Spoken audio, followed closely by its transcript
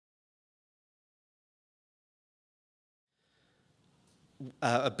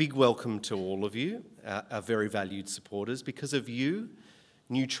A big welcome to all of you, our very valued supporters. Because of you,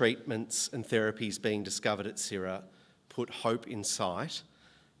 new treatments and therapies being discovered at CERA put hope in sight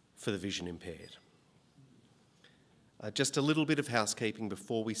for the vision impaired. Just a little bit of housekeeping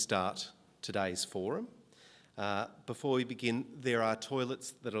before we start today's forum. Before we begin, there are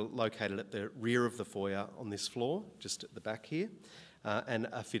toilets that are located at the rear of the foyer on this floor, just at the back here, and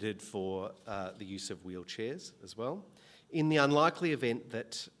are fitted for the use of wheelchairs as well. In the unlikely event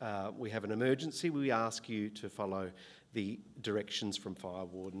that we have an emergency, we ask you to follow the directions from fire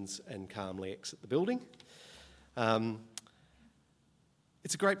wardens and calmly exit the building.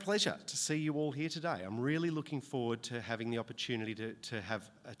 It's a great pleasure to see you all here today. I'm really looking forward to having the opportunity to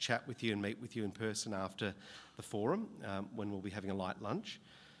have a chat with you and meet with you in person after the forum, when we'll be having a light lunch.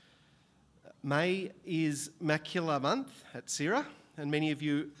 May is Macula Month at CERA, and many of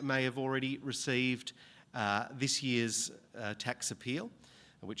you may have already received this year's tax appeal,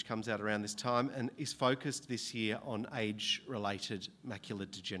 which comes out around this time and is focused this year on age-related macular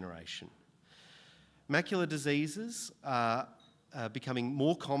degeneration. Macular diseases are becoming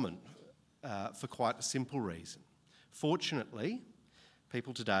more common for quite a simple reason. Fortunately,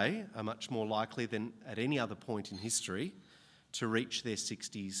 people today are much more likely than at any other point in history to reach their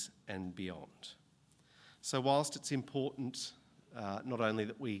 60s and beyond. So whilst it's important not only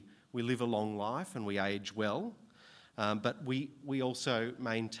that we live a long life and we age well, but we also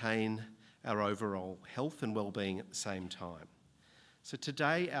maintain our overall health and well-being at the same time. So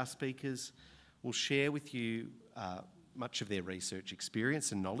today our speakers will share with you much of their research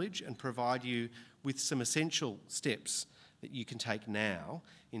experience and knowledge and provide you with some essential steps that you can take now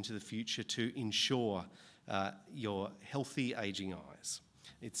into the future to ensure your healthy ageing eyes.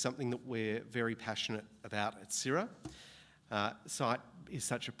 It's something that we're very passionate about at CERA. Sight is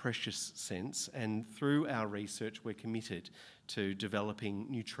such a precious sense, and through our research we're committed to developing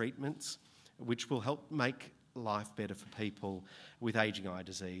new treatments which will help make life better for people with ageing eye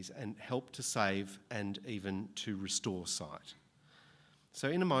disease and help to save and even to restore sight. So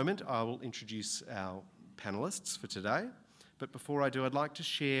in a moment I will introduce our panellists for today, but before I do I'd like to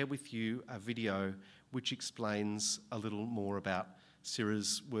share with you a video which explains a little more about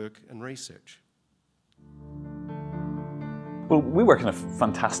CERA's work and research. Well, we work in a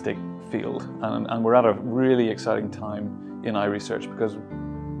fantastic field and we're at a really exciting time in eye research because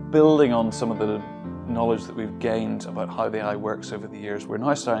building on some of the knowledge that we've gained about how the eye works over the years, we're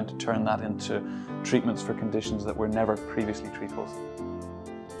now starting to turn that into treatments for conditions that were never previously treatable.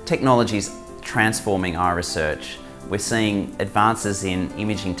 Technology is transforming eye research. We're seeing advances in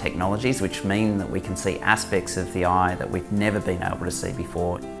imaging technologies which mean that we can see aspects of the eye that we've never been able to see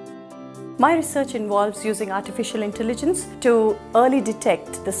before. My research involves using artificial intelligence to early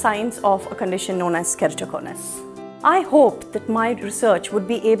detect the signs of a condition known as keratoconus. I hope that my research would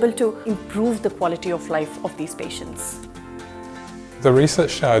be able to improve the quality of life of these patients. The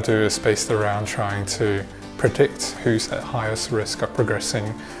research that I do is based around trying to predict who's at highest risk of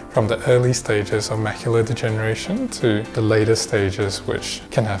progressing from the early stages of macular degeneration to the later stages, which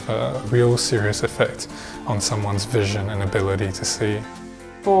can have a real serious effect on someone's vision and ability to see.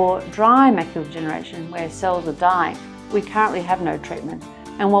 For dry macular degeneration, where cells are dying, we currently have no treatment.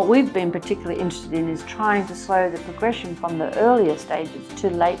 And what we've been particularly interested in is trying to slow the progression from the earlier stages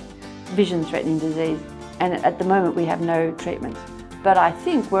to late vision-threatening disease. And at the moment we have no treatments. But I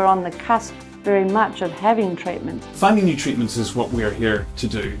think we're on the cusp very much of having treatments. Finding new treatments is what we are here to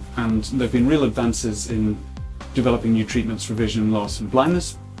do. And there have been real advances in developing new treatments for vision loss and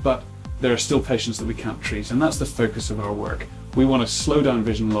blindness, but there are still patients that we can't treat, and that's the focus of our work. We want to slow down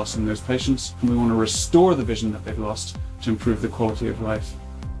vision loss in those patients, and we want to restore the vision that they've lost to improve the quality of life.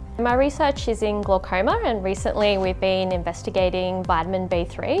 My research is in glaucoma, and recently we've been investigating vitamin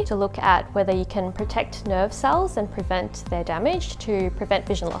B3 to look at whether you can protect nerve cells and prevent their damage to prevent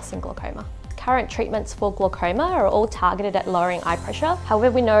vision loss in glaucoma. Current treatments for glaucoma are all targeted at lowering eye pressure.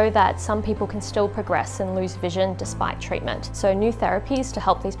 However, we know that some people can still progress and lose vision despite treatment. So new therapies to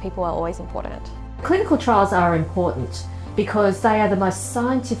help these people are always important. Clinical trials are important because they are the most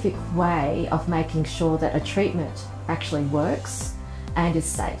scientific way of making sure that a treatment actually works and is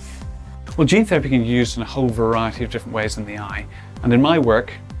safe. Well, gene therapy can be used in a whole variety of different ways in the eye. And in my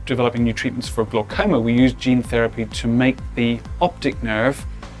work, developing new treatments for glaucoma, we use gene therapy to make the optic nerve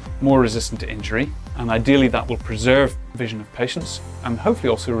more resistant to injury. And ideally that will preserve vision of patients and hopefully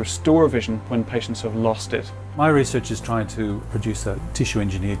also restore vision when patients have lost it. My research is trying to produce a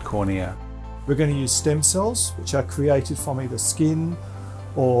tissue-engineered cornea. We're going to use stem cells, which are created from either skin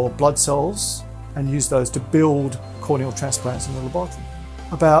or blood cells, and use those to build corneal transplants in the laboratory.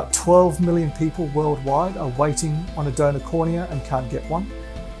 About 12 million people worldwide are waiting on a donor cornea and can't get one.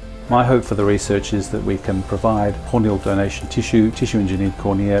 My hope for the research is that we can provide corneal donation tissue engineered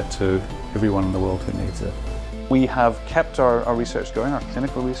cornea to everyone in the world who needs it. We have kept our research going, our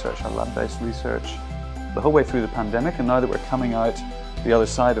clinical research, our lab-based research, the whole way through the pandemic, and now that we're coming out the other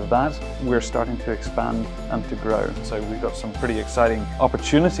side of that, we're starting to expand and to grow. So we've got some pretty exciting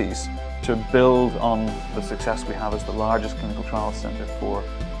opportunities to build on the success we have as the largest clinical trial centre for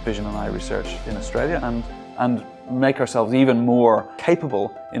vision and eye research in Australia, and make ourselves even more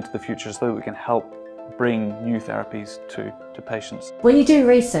capable into the future so that we can help bring new therapies to patients. When you do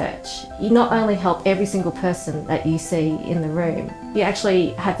research, you not only help every single person that you see in the room, you actually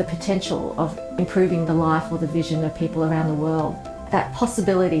have the potential of improving the life or the vision of people around the world. That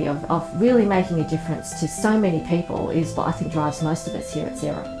possibility of really making a difference to so many people is what I think drives most of us here at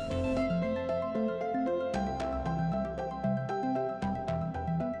CERA.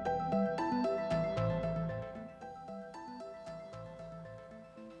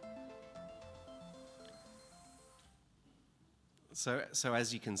 So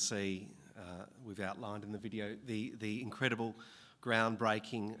as you can see, we've outlined in the video the incredible,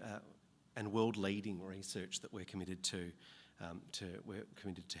 groundbreaking and world-leading research that we're committed to. We're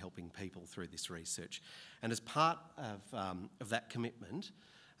committed to helping people through this research. And as part of that commitment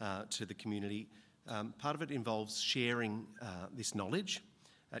to the community, part of it involves sharing this knowledge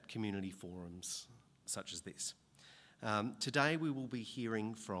at community forums such as this. Today we will be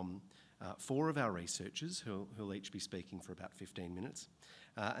hearing from 4 of our researchers who'll each be speaking for about 15 minutes,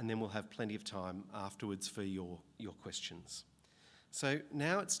 and then we'll have plenty of time afterwards for your questions. So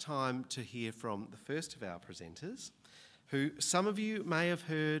now it's time to hear from the first of our presenters, who some of you may have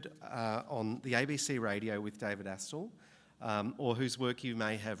heard on the ABC radio with David Astle, or whose work you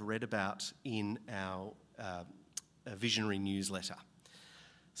may have read about in our visionary newsletter.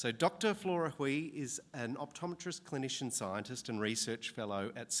 So Dr. Flora Hui is an optometrist, clinician scientist and research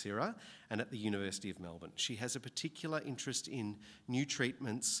fellow at CERA and at the University of Melbourne. She has a particular interest in new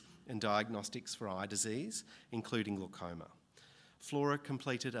treatments and diagnostics for eye disease, including glaucoma. Flora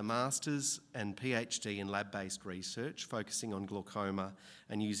completed a master's and PhD in lab-based research focusing on glaucoma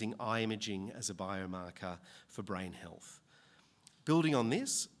and using eye imaging as a biomarker for brain health. Building on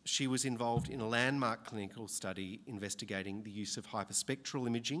this, she was involved in a landmark clinical study investigating the use of hyperspectral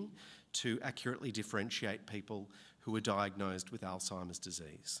imaging to accurately differentiate people who were diagnosed with Alzheimer's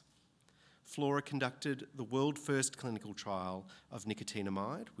disease. Flora conducted the world-first clinical trial of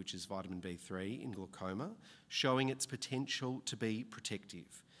nicotinamide, which is vitamin B3, in glaucoma, showing its potential to be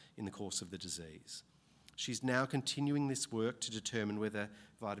protective in the course of the disease. She's now continuing this work to determine whether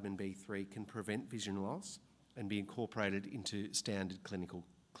vitamin B3 can prevent vision loss and be incorporated into standard clinical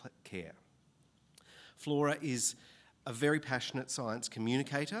care. Flora is a very passionate science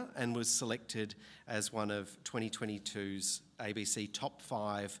communicator and was selected as one of 2022's ABC Top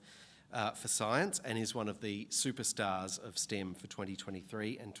 5 for science, and is one of the superstars of STEM for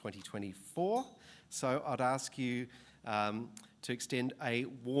 2023 and 2024. So I'd ask you to extend a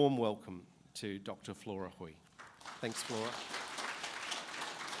warm welcome to Dr. Flora Hui. Thanks, Flora.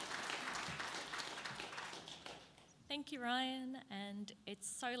 Thank you, Ryan, and it's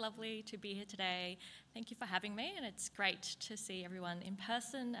so lovely to be here today. Thank you for having me, and it's great to see everyone in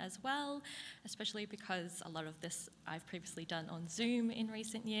person as well, especially because a lot of this I've previously done on Zoom in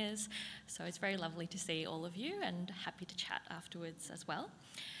recent years. So it's very lovely to see all of you, and happy to chat afterwards as well.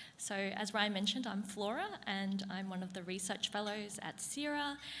 So as Ryan mentioned, I'm Flora, and I'm one of the research fellows at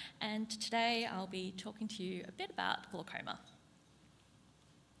CERA, and today I'll be talking to you a bit about glaucoma.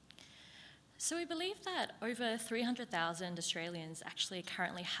 So we believe that over 300,000 Australians actually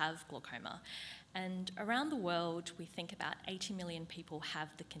currently have glaucoma, and around the world we think about 80 million people have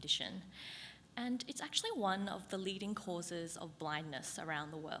the condition, and it's actually one of the leading causes of blindness around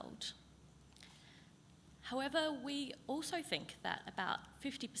the world. However, we also think that about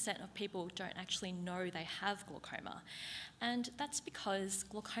 50% of people don't actually know they have glaucoma, and that's because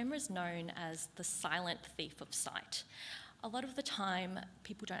glaucoma is known as the silent thief of sight. A lot of the time,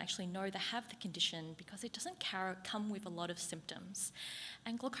 people don't actually know they have the condition because it doesn't come with a lot of symptoms.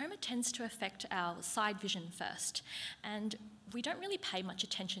 And glaucoma tends to affect our side vision first, and we don't really pay much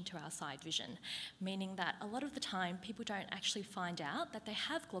attention to our side vision, meaning that a lot of the time, people don't actually find out that they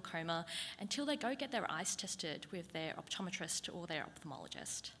have glaucoma until they go get their eyes tested with their optometrist or their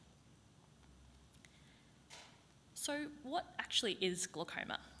ophthalmologist. So what actually is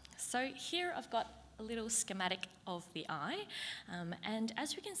glaucoma? So here I've got a little schematic of the eye, and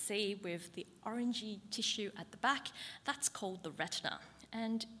as we can see with the orangey tissue at the back, that's called the retina.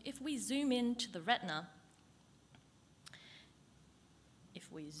 And if we zoom into the retina, if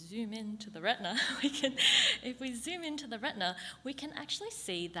if we zoom into the retina, we can actually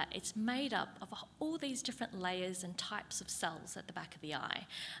see that it's made up of all these different layers and types of cells at the back of the eye.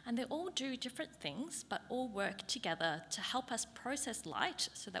 And they all do different things, but all work together to help us process light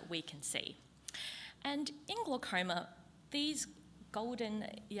so that we can see. And in glaucoma, these golden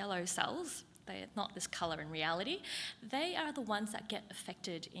yellow cells, they're not this colour in reality, they are the ones that get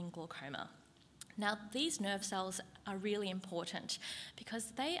affected in glaucoma. Now, these nerve cells are really important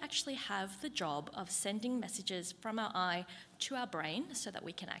because they actually have the job of sending messages from our eye to our brain so that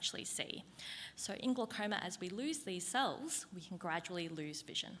we can actually see. So in glaucoma, as we lose these cells, we can gradually lose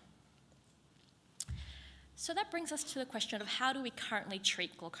vision. So that brings us to the question of how do we currently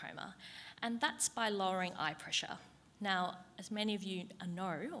treat glaucoma? And that's by lowering eye pressure. Now, as many of you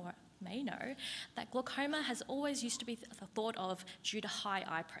know, or may know, that glaucoma has always used to be thought of due to high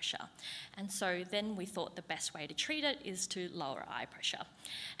eye pressure. And so then we thought the best way to treat it is to lower eye pressure.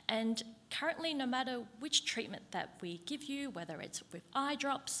 And currently, no matter which treatment that we give you, whether it's with eye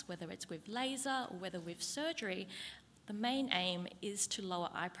drops, whether it's with laser, or whether with surgery, the main aim is to lower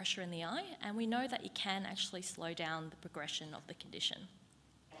eye pressure in the eye, and we know that it can actually slow down the progression of the condition.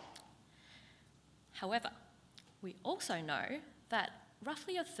 However, we also know that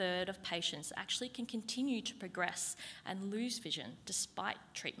roughly a third of patients actually can continue to progress and lose vision despite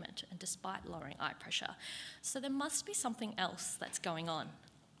treatment and despite lowering eye pressure. So there must be something else that's going on.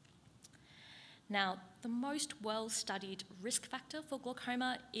 Now, the most well-studied risk factor for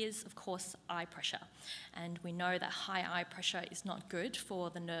glaucoma is, of course, eye pressure. And we know that high eye pressure is not good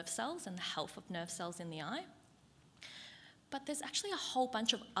for the nerve cells and the health of nerve cells in the eye. But there's actually a whole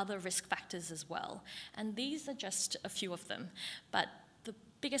bunch of other risk factors as well. And these are just a few of them. But the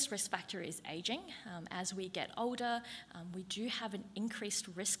biggest risk factor is aging. As we get older, we do have an increased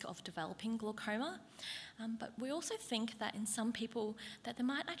risk of developing glaucoma. But we also think that in some people that there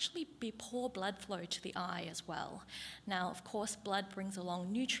might actually be poor blood flow to the eye as well. Now, of course, blood brings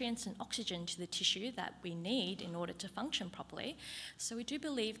along nutrients and oxygen to the tissue that we need in order to function properly. So we do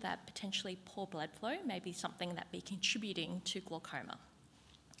believe that potentially poor blood flow may be something that be contributing to glaucoma.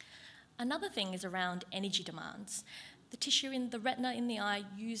 Another thing is around energy demands. The tissue in the retina in the eye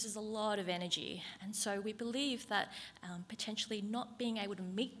uses a lot of energy, and so we believe that potentially not being able to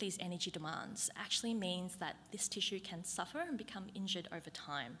meet these energy demands actually means that this tissue can suffer and become injured over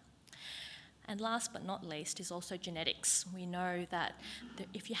time. And last but not least is also genetics. We know that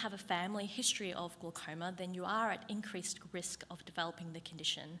if you have a family history of glaucoma, then you are at increased risk of developing the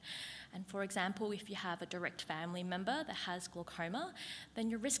condition. And for example, if you have a direct family member that has glaucoma, then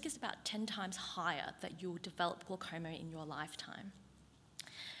your risk is about 10 times higher that you'll develop glaucoma in your lifetime.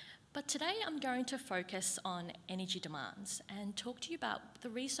 But today I'm going to focus on energy demands and talk to you about the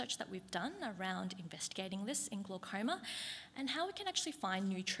research that we've done around investigating this in glaucoma and how we can actually find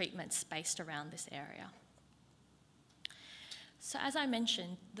new treatments based around this area. So as I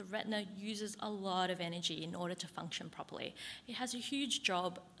mentioned, the retina uses a lot of energy in order to function properly. It has a huge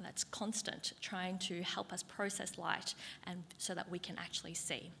job that's constant, trying to help us process light and so that we can actually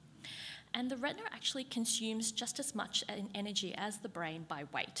see. And the retina actually consumes just as much energy as the brain by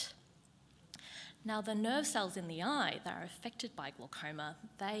weight. Now, the nerve cells in the eye that are affected by glaucoma,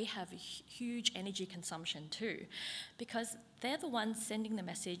 they have a huge energy consumption too, because they're the ones sending the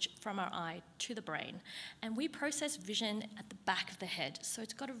message from our eye to the brain. And we process vision at the back of the head, so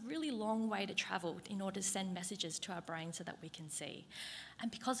it's got a really long way to travel in order to send messages to our brain so that we can see.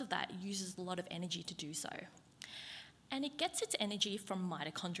 And because of that, it uses a lot of energy to do so. And it gets its energy from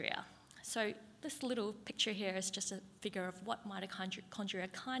mitochondria. So this little picture here is just a figure of what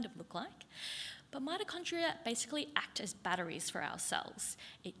mitochondria kind of look like. But mitochondria basically act as batteries for our cells.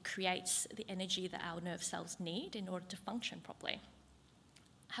 It creates the energy that our nerve cells need in order to function properly.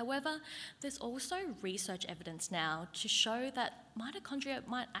 However, there's also research evidence now to show that mitochondria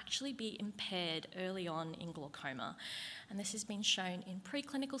might actually be impaired early on in glaucoma. And this has been shown in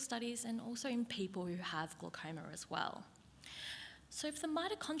preclinical studies and also in people who have glaucoma as well. So if the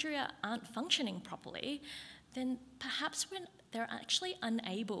mitochondria aren't functioning properly, then perhaps they're actually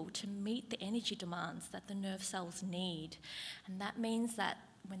unable to meet the energy demands that the nerve cells need. And that means that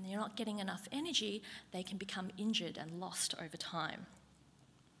when they're not getting enough energy, they can become injured and lost over time.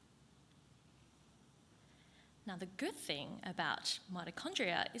 Now, the good thing about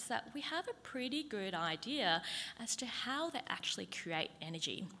mitochondria is that we have a pretty good idea as to how they actually create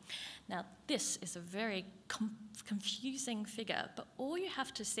energy. Now, this is a very confusing figure, but all you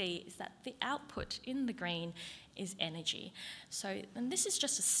have to see is that the output in the green is energy. So, and this is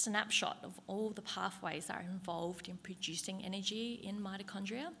just a snapshot of all the pathways that are involved in producing energy in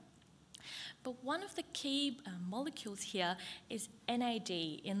mitochondria. But one of the key molecules here is NAD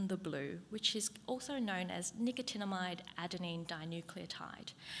in the blue, which is also known as nicotinamide adenine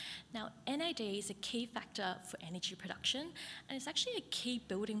dinucleotide. Now, NAD is a key factor for energy production, and it's actually a key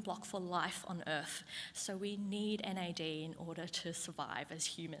building block for life on Earth. So we need NAD in order to survive as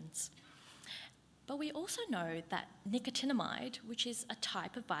humans. But we also know that nicotinamide, which is a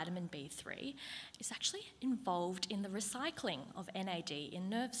type of vitamin B3, is actually involved in the recycling of NAD in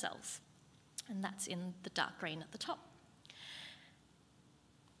nerve cells. And that's in the dark green at the top.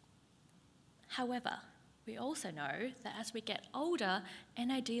 However, we also know that as we get older,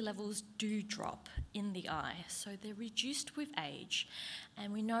 NAD levels do drop in the eye, so they're reduced with age.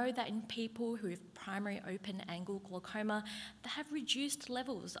 And we know that in people who have primary open-angle glaucoma, they have reduced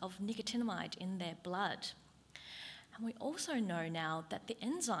levels of nicotinamide in their blood. And we also know now that the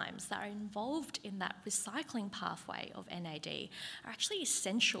enzymes that are involved in that recycling pathway of NAD are actually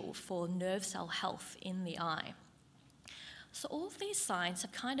essential for nerve cell health in the eye. So all of these signs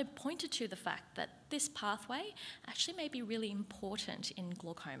have kind of pointed to the fact that this pathway actually may be really important in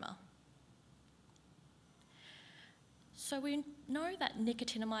glaucoma. So we know that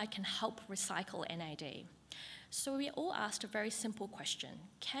nicotinamide can help recycle NAD. So we all asked a very simple question: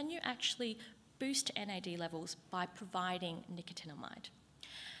 can you actually boost NAD levels by providing nicotinamide?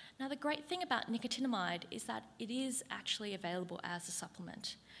 Now, the great thing about nicotinamide is that it is actually available as a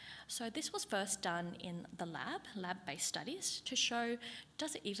supplement. So this was first done in the lab-based studies to show,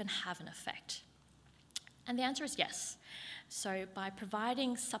 does it even have an effect? And the answer is yes. So by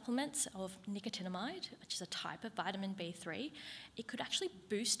providing supplements of nicotinamide, which is a type of vitamin B3, it could actually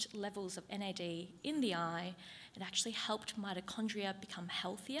boost levels of NAD in the eye. It actually helped mitochondria become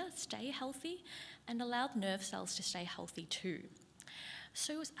healthier, stay healthy, and allowed nerve cells to stay healthy too.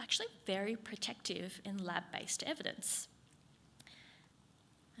 So it was actually very protective in lab-based evidence.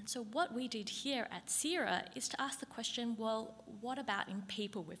 And so what we did here at CERA is to ask the question, well, what about in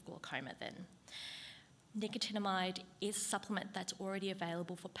people with glaucoma then? Nicotinamide is a supplement that's already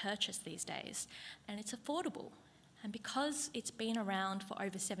available for purchase these days, and it's affordable. And because it's been around for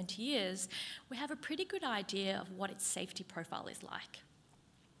over 70 years, we have a pretty good idea of what its safety profile is like.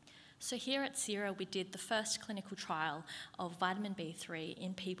 So here at CERA, we did the first clinical trial of vitamin B3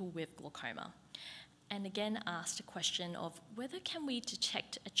 in people with glaucoma, and again asked a question of whether can we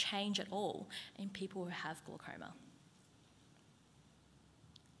detect a change at all in people who have glaucoma.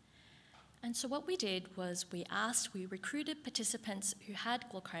 And so what we did was we recruited participants who had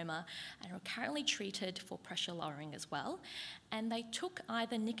glaucoma and were currently treated for pressure lowering as well, and they took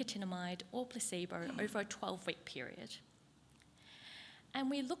either nicotinamide or placebo over a 12-week period. And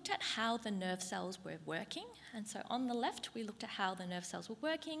we looked at how the nerve cells were working. And so on the left, we looked at how the nerve cells were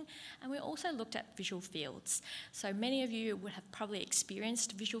working, and we also looked at visual fields. So many of you would have probably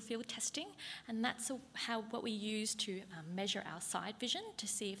experienced visual field testing, and that's what we use to measure our side vision to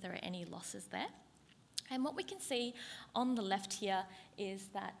see if there are any losses there. And what we can see on the left here is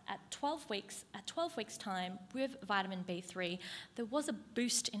that at 12 weeks time with vitamin B3, there was a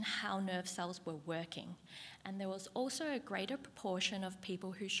boost in how nerve cells were working. And there was also a greater proportion of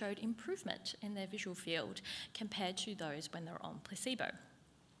people who showed improvement in their visual field compared to those when they were on placebo.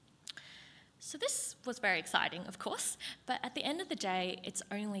 So this was very exciting, of course, but at the end of the day, it's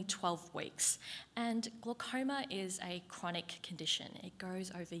only 12 weeks. And glaucoma is a chronic condition. It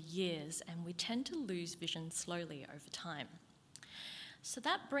goes over years, and we tend to lose vision slowly over time. So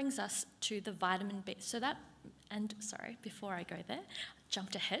that brings us to the vitamin B. Before I go there,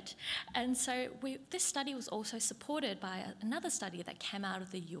 jumped ahead. And so this study was also supported by another study that came out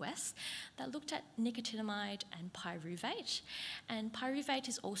of the US that looked at nicotinamide and pyruvate. And pyruvate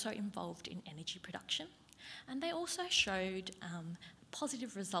is also involved in energy production. And they also showed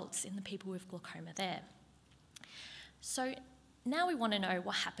positive results in the people with glaucoma there. So now we want to know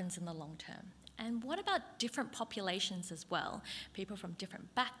what happens in the long term. And what about different populations as well? People from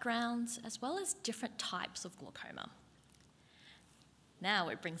different backgrounds, as well as different types of glaucoma. Now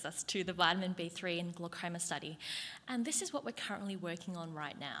it brings us to the vitamin B3 and glaucoma study. And this is what we're currently working on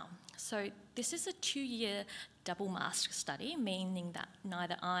right now. So this is a 2-year double mask study, meaning that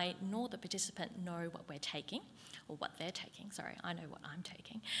neither I nor the participant know what we're taking, or what they're taking, sorry, I know what I'm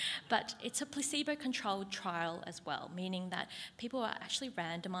taking. But it's a placebo-controlled trial as well, meaning that people are actually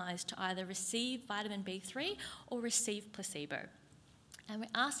randomized to either receive vitamin B3 or receive placebo. And we're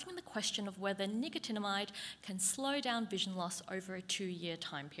asking the question of whether nicotinamide can slow down vision loss over a 2-year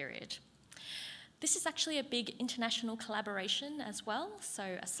time period. This is actually a big international collaboration as well.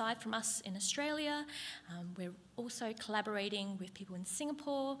 So aside from us in Australia, we're also collaborating with people in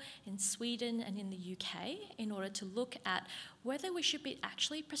Singapore, in Sweden and in the UK in order to look at whether we should be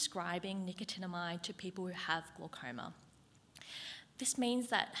actually prescribing nicotinamide to people who have glaucoma. This means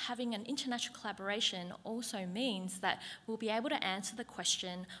that having an international collaboration also means that we'll be able to answer the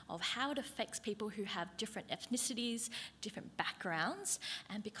question of how it affects people who have different ethnicities, different backgrounds,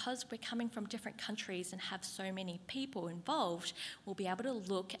 and because we're coming from different countries and have so many people involved, we'll be able to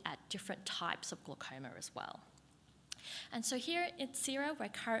look at different types of glaucoma as well. And so here at CERA, we're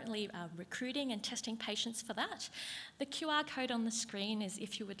currently recruiting and testing patients for that. The QR code on the screen is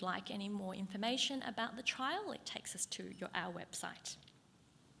if you would like any more information about the trial. It takes us to our website.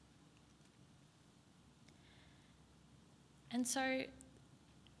 And so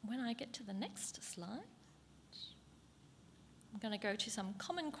when I get to the next slide, I'm going to go to some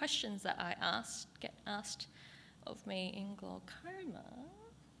common questions that I get asked of me in glaucoma.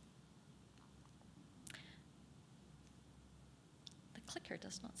 Clicker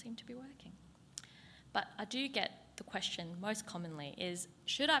does not seem to be working. But I do get the question most commonly is,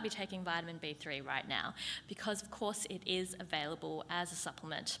 should I be taking vitamin B3 right now? Because of course it is available as a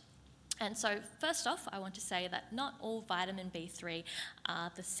supplement. And so first off, I want to say that not all vitamin B3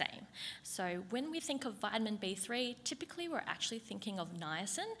 are the same. So when we think of vitamin B3, typically we're actually thinking of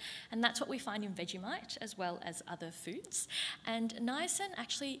niacin, and that's what we find in Vegemite as well as other foods. And niacin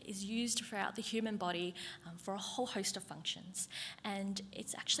actually is used throughout the human body for a whole host of functions. And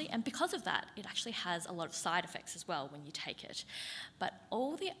because of that, it actually has a lot of side effects as well when you take it. But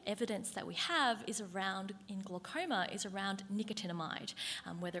all the evidence that we have in glaucoma is around nicotinamide,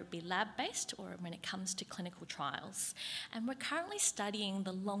 whether it be lab-based or when it comes to clinical trials. And we're currently studying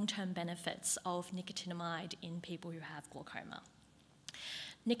the long-term benefits of nicotinamide in people who have glaucoma.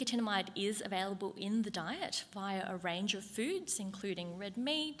 Nicotinamide is available in the diet via a range of foods, including red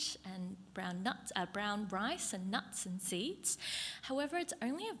meat and brown rice and nuts and seeds. However, it's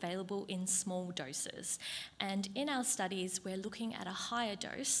only available in small doses. And in our studies, we're looking at a higher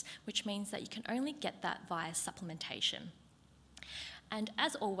dose, which means that you can only get that via supplementation. And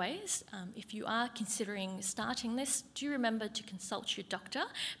as always, if you are considering starting this, do remember to consult your doctor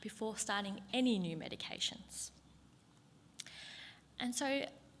before starting any new medications. And so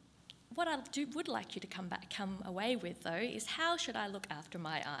what I would like you to come away with, though, is how should I look after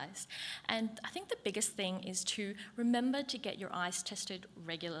my eyes? And I think the biggest thing is to remember to get your eyes tested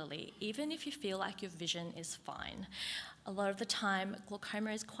regularly, even if you feel like your vision is fine. A lot of the time,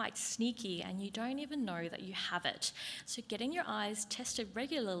 glaucoma is quite sneaky and you don't even know that you have it. So getting your eyes tested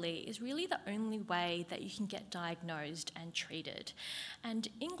regularly is really the only way that you can get diagnosed and treated. And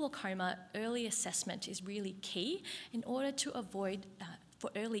in glaucoma, early assessment is really key in order to avoid for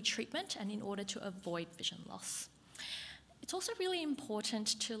early treatment and in order to avoid vision loss. It's also really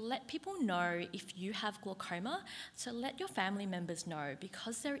important to let people know if you have glaucoma, so let your family members know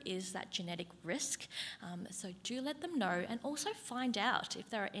because there is that genetic risk. So do let them know and also find out if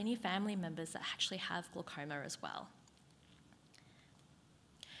there are any family members that actually have glaucoma as well.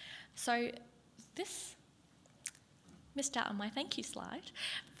 So this missed out on my thank you slide,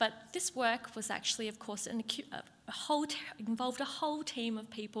 but this work was actually, of course, involved a whole team of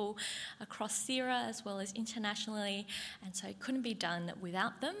people across CERA as well as internationally, and so it couldn't be done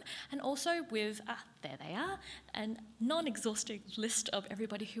without them, and also with, there they are, a non-exhaustive list of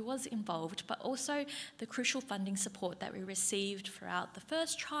everybody who was involved, but also the crucial funding support that we received throughout the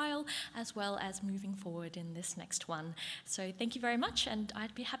first trial, as well as moving forward in this next one. So thank you very much, and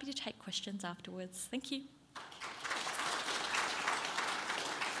I'd be happy to take questions afterwards. Thank you.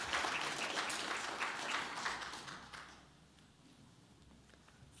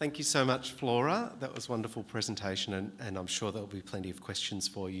 Thank you so much, Flora. That was a wonderful presentation, and I'm sure there'll be plenty of questions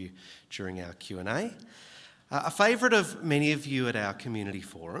for you during our Q&A. A favourite of many of you at our community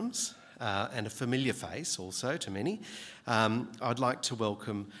forums, and a familiar face also to many, I'd like to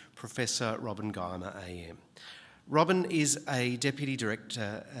welcome Professor Robyn Guymer AM. Robyn is a Deputy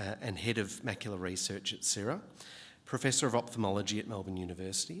Director and Head of Macular Research at CERA, Professor of Ophthalmology at Melbourne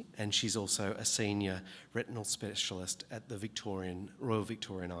University, and she's also a Senior Retinal Specialist at the Royal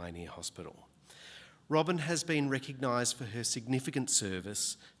Victorian Eye and Ear Hospital. Robyn has been recognised for her significant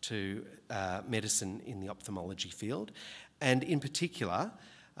service to medicine in the ophthalmology field, and in particular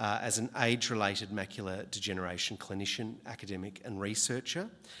as an age-related macular degeneration clinician, academic and researcher,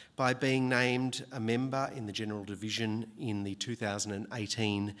 by being named a member in the General Division in the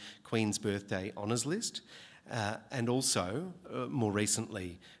 2018 Queen's Birthday Honours List, and also, more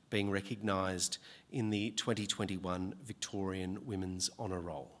recently, being recognised in the 2021 Victorian Women's Honour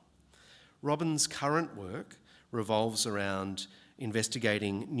Roll. Robyn's current work revolves around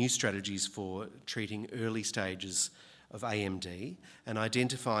investigating new strategies for treating early stages of AMD and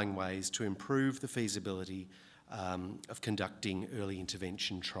identifying ways to improve the feasibility of conducting early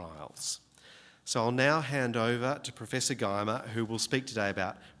intervention trials. So I'll now hand over to Professor Guymer, who will speak today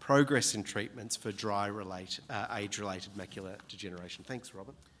about progress in treatments for age-related macular degeneration. Thanks,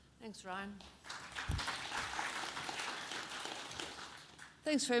 Robyn. Thanks, Ryan.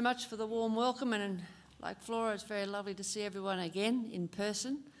 Thanks very much for the warm welcome, and like Flora, it's very lovely to see everyone again in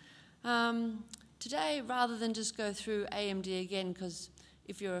person. Today, rather than just go through AMD again, because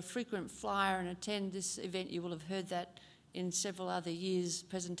if you're a frequent flyer and attend this event, you will have heard that in several other years'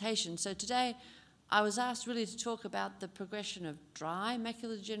 presentations. So today, I was asked really to talk about the progression of dry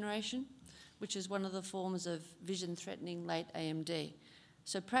macular degeneration, which is one of the forms of vision-threatening late AMD.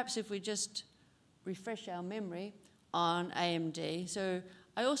 So perhaps if we just refresh our memory on AMD. So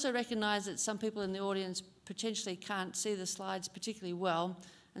I also recognise that some people in the audience potentially can't see the slides particularly well,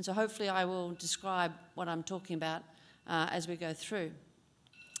 and so hopefully I will describe what I'm talking about as we go through.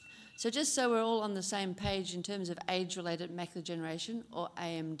 So just so we're all on the same page in terms of age-related macular degeneration, or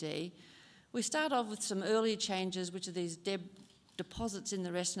AMD, we start off with some early changes, which are these deposits in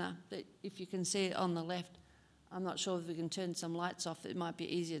the retina that, if you can see it on the left, I'm not sure if we can turn some lights off, it might be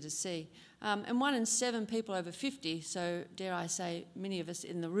easier to see. And 1 in 7 people over 50, so dare I say many of us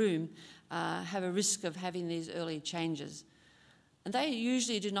in the room, have a risk of having these early changes. And they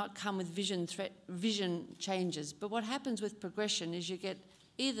usually do not come with vision changes, but what happens with progression is you get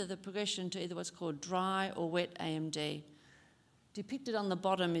either the progression to either what's called dry or wet AMD. Depicted on the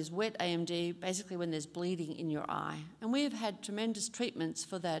bottom is wet AMD, basically when there's bleeding in your eye. And we have had tremendous treatments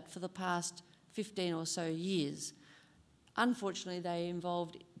for that for the past 15 or so years. Unfortunately, they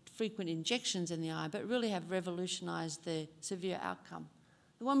involved frequent injections in the eye, but really have revolutionised the severe outcome.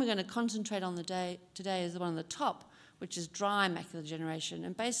 The one we're going to concentrate on today is the one on the top, which is dry macular degeneration,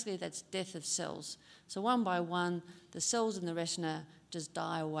 and basically that's death of cells. So one by one, the cells in the retina just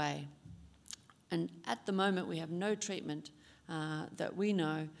die away. And at the moment, we have no treatment that we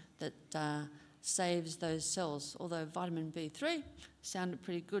know that saves those cells, although vitamin B3 sounded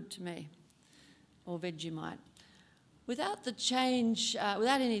pretty good to me, or Vegemite. Without the change,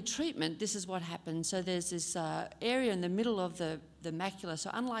 without any treatment, this is what happens. So there's this area in the middle of the macula. So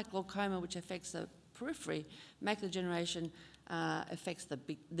unlike glaucoma, which affects the periphery, macular degeneration affects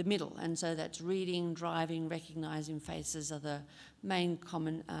the middle. And so that's reading, driving, recognising faces are the main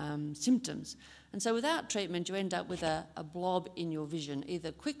common symptoms. And so without treatment, you end up with a blob in your vision,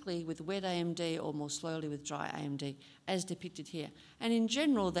 either quickly with wet AMD or more slowly with dry AMD, as depicted here. And in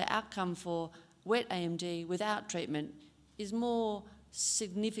general, the outcome for wet AMD without treatment is more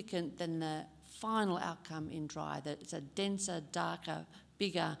significant than the final outcome in dry, that it's a denser, darker,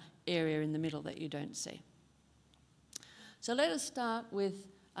 bigger area in the middle that you don't see. So let us start with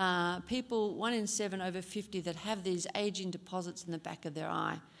people, 1 in 7 over 50, that have these aging deposits in the back of their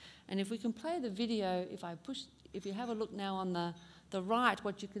eye. And if we can play the video, if you have a look now on the right,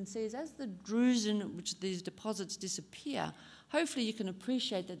 what you can see is as the drusen, which these deposits disappear, hopefully you can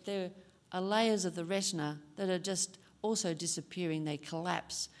appreciate that there are layers of the retina that are just also disappearing. They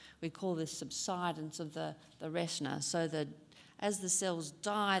collapse. We call this subsidence of the retina, so that as the cells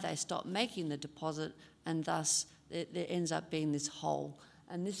die, they stop making the deposit, and thus there ends up being this hole.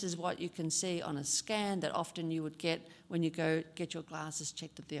 And this is what you can see on a scan that often you would get when you go get your glasses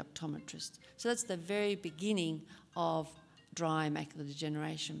checked at the optometrist. So that's the very beginning of dry macular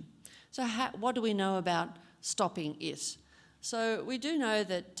degeneration. So what do we know about stopping it? So we do know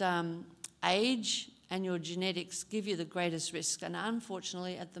that age and your genetics give you the greatest risk, and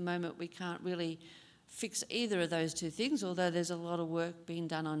unfortunately at the moment we can't really fix either of those two things, although there's a lot of work being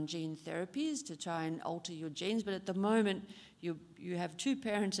done on gene therapies to try and alter your genes. But at the moment you have 2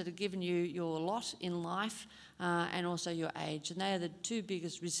 parents that have given you your lot in life and also your age, and they are the 2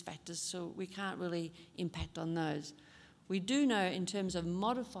 biggest risk factors, so we can't really impact on those. We do know in terms of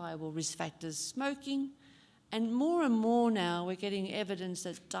modifiable risk factors, smoking, and more now we're getting evidence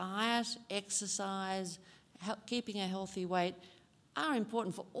that diet, exercise, keeping a healthy weight are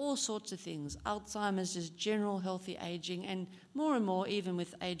important for all sorts of things. Alzheimer's, just general healthy ageing, and more even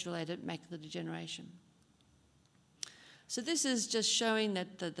with age-related macular degeneration. So this is just showing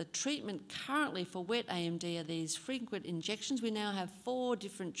that the treatment currently for wet AMD are these frequent injections. We now have 4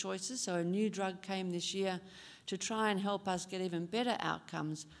 different choices, so a new drug came this year to try and help us get even better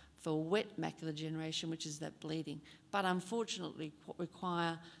outcomes for wet macular degeneration, which is that bleeding, but unfortunately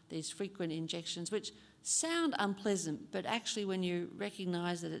require these frequent injections, which sound unpleasant, but actually when you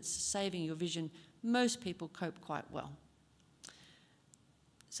recognise that it's saving your vision, most people cope quite well.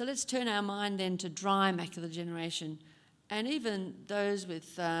 So let's turn our mind then to dry macular degeneration. And even those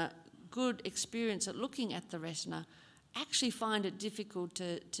with good experience at looking at the retina actually find it difficult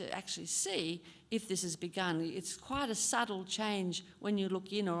to actually see if this has begun. It's quite a subtle change when you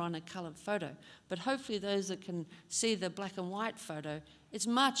look in or on a coloured photo. But hopefully those that can see the black and white photo, it's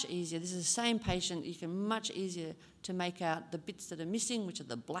much easier. This is the same patient. You can much easier to make out the bits that are missing, which are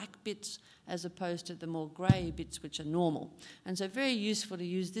the black bits, as opposed to the more grey bits, which are normal. And so very useful to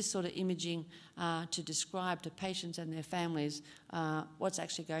use this sort of imaging to describe to patients and their families what's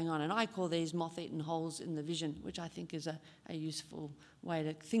actually going on. And I call these moth-eaten holes in the vision, which I think is a useful way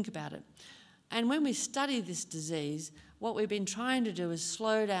to think about it. And when we study this disease, what we've been trying to do is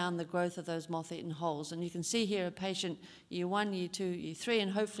slow down the growth of those moth-eaten holes. And you can see here a patient year 1, year 2, year 3,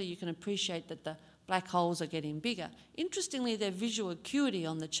 and hopefully you can appreciate that the black holes are getting bigger. Interestingly, their visual acuity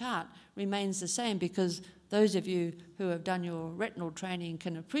on the chart remains the same, because those of you who have done your retinal training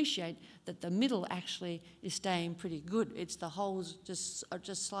can appreciate that the middle actually is staying pretty good. It's the holes are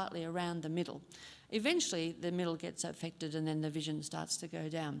just slightly around the middle. Eventually, the middle gets affected and then the vision starts to go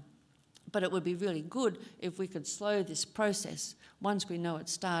down. But it would be really good if we could slow this process. Once we know it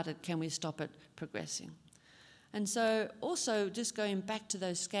started, can we stop it progressing? And so also just going back to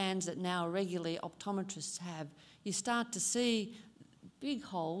those scans that now regularly optometrists have, you start to see big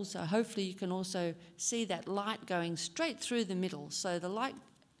holes. So hopefully you can also see that light going straight through the middle. So the light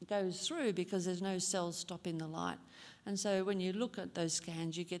goes through because there's no cells stopping the light. And so when you look at those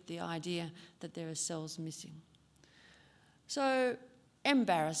scans, you get the idea that there are cells missing. So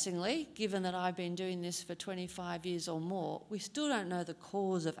embarrassingly, given that I've been doing this for 25 years or more, we still don't know the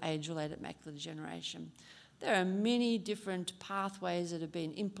cause of age-related macular degeneration. There are many different pathways that have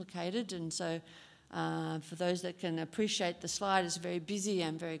been implicated, and so for those that can appreciate the slide, it's very busy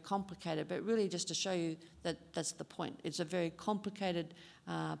and very complicated, but really just to show you that that's the point. It's a very complicated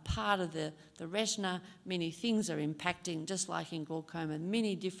part of the retina. Many things are impacting, just like in glaucoma.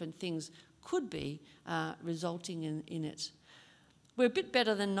 Many different things could be resulting in it. We're a bit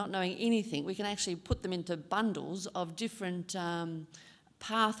better than not knowing anything. We can actually put them into bundles of different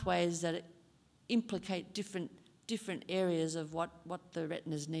pathways that implicate different areas of what the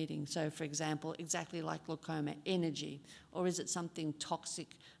retina is needing. So, for example, exactly like glaucoma, energy, or is it something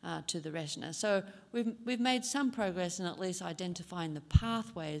toxic to the retina? So we've made some progress in at least identifying the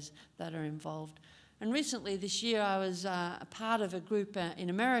pathways that are involved. And recently this year I was a part of a group in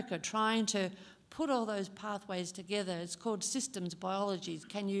America trying to put all those pathways together. It's called systems biology.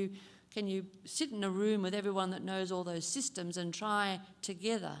 Can you sit in a room with everyone that knows all those systems and try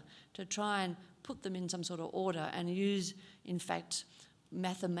together to try and put them in some sort of order and use, in fact,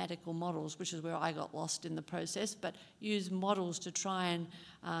 mathematical models, which is where I got lost in the process, but use models to try and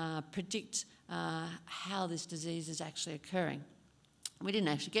predict how this disease is actually occurring. We didn't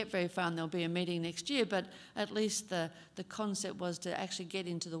actually get very far, and there'll be a meeting next year, but at least the concept was to actually get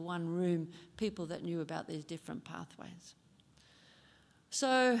into the one room people that knew about these different pathways.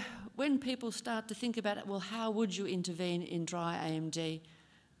 So when people start to think about it, well, how would you intervene in dry AMD?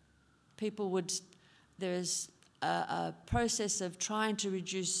 There's a process of trying to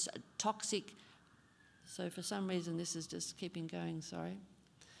reduce toxic, so for some reason this is just keeping going, sorry.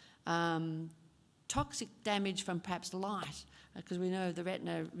 Toxic damage from perhaps light, because we know the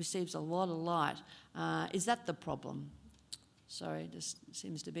retina receives a lot of light. Is that the problem? Sorry, it just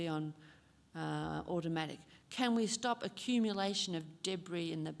seems to be on automatic. Can we stop accumulation of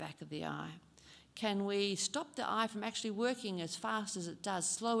debris in the back of the eye? Can we stop the eye from actually working as fast as it does,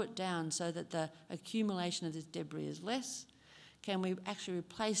 slow it down so that the accumulation of this debris is less? Can we actually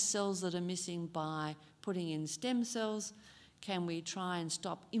replace cells that are missing by putting in stem cells? Can we try and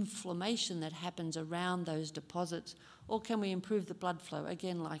stop inflammation that happens around those deposits? Or can we improve the blood flow,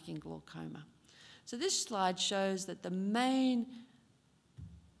 again, like in glaucoma? So this slide shows that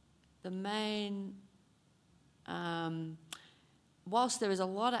whilst there is a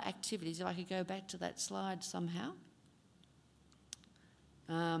lot of activities, if I could go back to that slide somehow,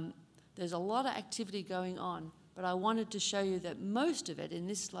 there's a lot of activity going on, but I wanted to show you that most of it in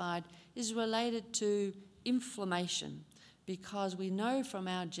this slide is related to inflammation, because we know from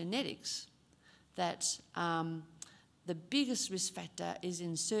our genetics that the biggest risk factor is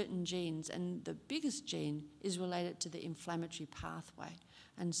in certain genes, and the biggest gene is related to the inflammatory pathway.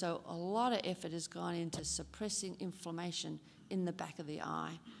 And so a lot of effort has gone into suppressing inflammation in the back of the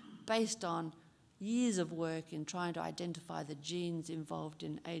eye based on years of work in trying to identify the genes involved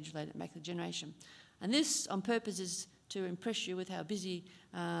in age-related macular degeneration. And this, on purpose, is to impress you with how busy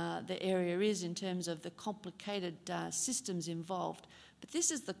the area is in terms of the complicated systems involved. But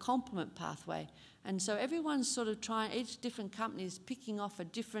this is the complement pathway. And so everyone's sort of trying, each different company is picking off a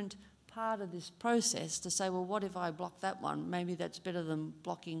different part of this process to say, well, what if I block that one? Maybe that's better than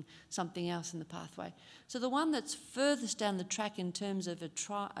blocking something else in the pathway. So the one that's furthest down the track in terms of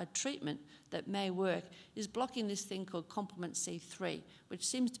a treatment that may work is blocking this thing called complement C3, which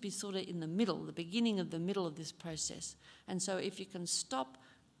seems to be sort of in the middle, the beginning of the middle of this process. And so if you can stop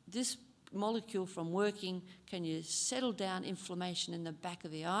this molecule from working, can you settle down inflammation in the back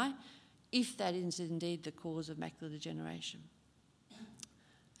of the eye, if that is indeed the cause of macular degeneration.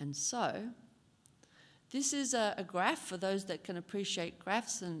 And so this is a graph for those that can appreciate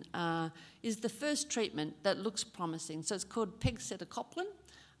graphs, and is the first treatment that looks promising. So it's called pegcetacoplan.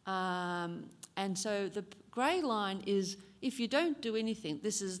 And so the grey line is, if you don't do anything,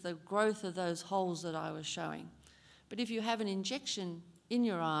 this is the growth of those holes that I was showing. But if you have an injection in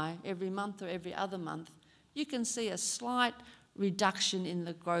your eye every month or every other month, you can see a slight reduction in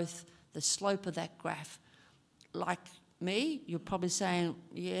the growth, the slope of that graph. Like me, you're probably saying,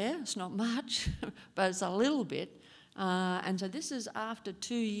 yeah, it's not much, but it's a little bit. And so this is after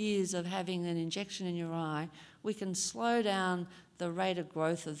 2 years of having an injection in your eye, we can slow down the rate of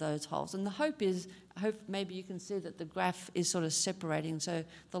growth of those holes. And the hope is, maybe you can see that the graph is sort of separating, so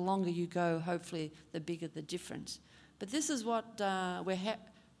the longer you go, hopefully the bigger the difference. But this is what we're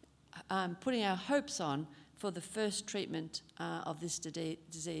putting our hopes on for the first treatment of this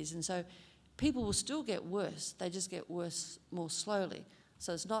disease. And so people will still get worse, they just get worse more slowly.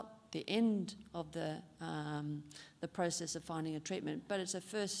 So it's not the end of the process of finding a treatment, but it's a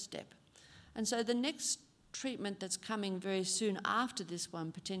first step. And so the next treatment that's coming very soon after this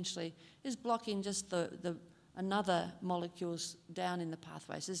one potentially is blocking just another molecules down in the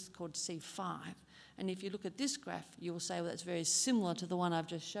pathways. This is called C5. And if you look at this graph, you will say, well, that's very similar to the one I've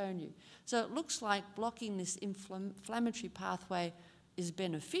just shown you. So it looks like blocking this inflammatory pathway is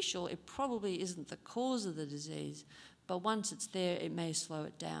beneficial. It probably isn't the cause of the disease, but once it's there, it may slow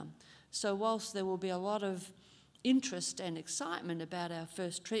it down. So whilst there will be a lot of interest and excitement about our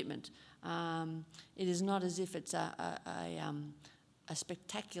first treatment, it is not as if it's a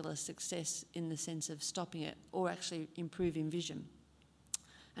spectacular success in the sense of stopping it or actually improving vision.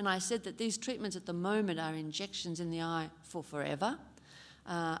 And I said that these treatments at the moment are injections in the eye for forever.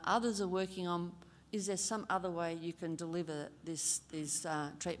 Others are working on, is there some other way you can deliver these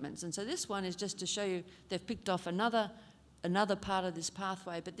treatments? And so this one is just to show you they've picked off another part of this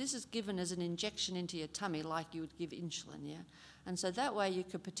pathway, but this is given as an injection into your tummy like you would give insulin, yeah? And so that way you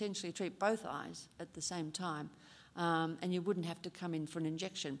could potentially treat both eyes at the same time, and you wouldn't have to come in for an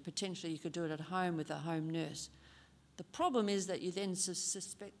injection. Potentially you could do it at home with a home nurse. The problem is that you then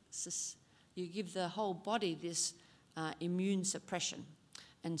you give the whole body this immune suppression.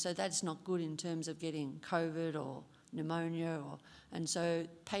 And so that's not good in terms of getting COVID or pneumonia. And so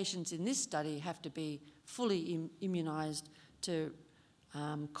patients in this study have to be fully immunised to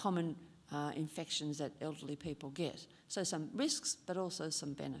common infections that elderly people get. So some risks, but also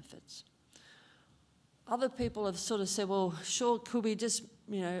some benefits. Other people have sort of said, well, sure, could we just,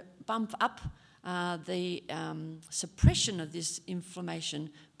 bump up the suppression of this inflammation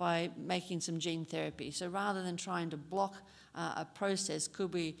by making some gene therapy? So rather than trying to block a process,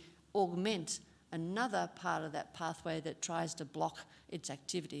 could we augment another part of that pathway that tries to block its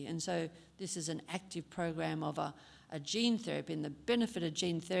activity? And so this is an active program of a gene therapy, and the benefit of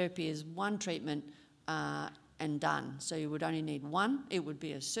gene therapy is one treatment and done. So you would only need one. It would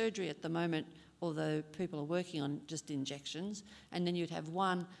be a surgery at the moment, although people are working on just injections, and then you'd have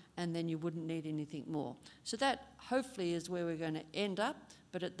one, and then you wouldn't need anything more. So that hopefully is where we're going to end up,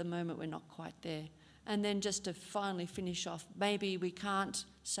 but at the moment we're not quite there. And then just to finally finish off, maybe we can't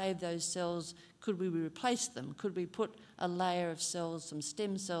save those cells. Could we replace them? Could we put a layer of cells, some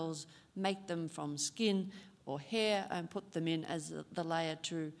stem cells, make them from skin or hair and put them in as the layer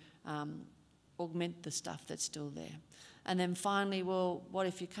to augment the stuff that's still there? And then finally, well, what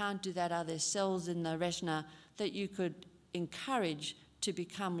if you can't do that? Are there cells in the retina that you could encourage to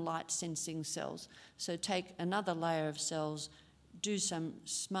become light-sensing cells? So take another layer of cells, do some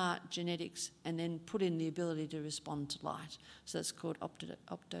smart genetics, and then put in the ability to respond to light. So that's called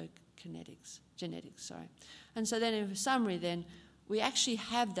genetics. And so then in summary then, we actually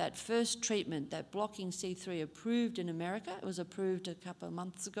have that first treatment, that blocking C3, approved in America. It was approved a couple of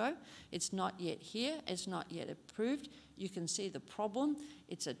months ago. It's not yet here. It's not yet approved. You can see the problem.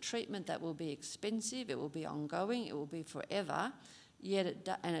 It's a treatment that will be expensive. It will be ongoing. It will be forever. Yet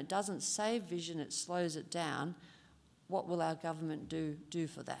it doesn't save vision. It slows it down. What will our government do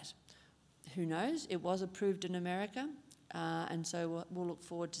for that? who knows? It was approved in America, and so we'll look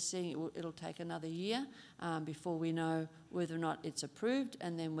forward to seeing it. It'll take another year before we know whether or not it's approved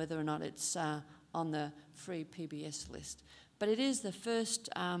and then whether or not it's on the free PBS list. But it is the first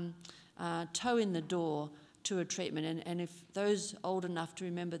toe in the door to a treatment, and if those old enough to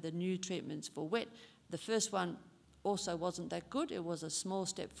remember the new treatments for wet, the first one also wasn't that good. It was a small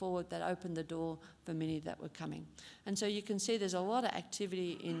step forward that opened the door for many that were coming. And so you can see there's a lot of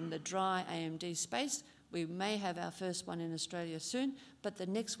activity in the dry AMD space. We may have our first one in Australia soon, but the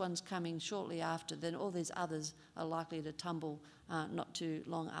next one's coming shortly after. Then all these others are likely to tumble not too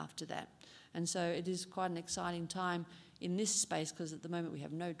long after that. And so it is quite an exciting time in this space because at the moment we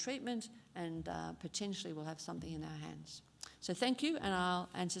have no treatment and potentially we'll have something in our hands. So thank you, and I'll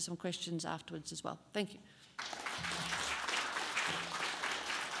answer some questions afterwards as well. Thank you.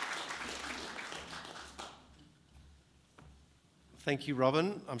 Thank you,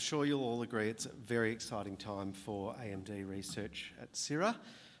 Robyn. I'm sure you'll all agree it's a very exciting time for AMD research at CERA,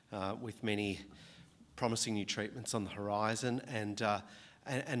 with many promising new treatments on the horizon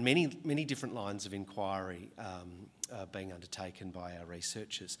and many different lines of inquiry being undertaken by our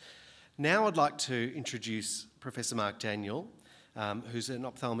researchers. Now I'd like to introduce Professor Mark Daniell, who's an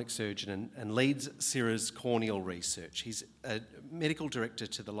ophthalmic surgeon and leads CERA's corneal research. He's a medical director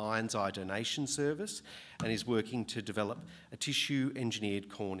to the Lion's Eye Donation Service and is working to develop a tissue-engineered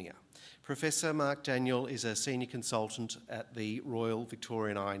cornea. Professor Mark Daniell is a senior consultant at the Royal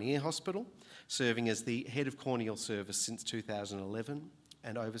Victorian Eye and Ear Hospital, serving as the head of corneal service since 2011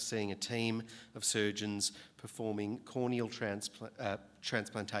 and overseeing a team of surgeons performing corneal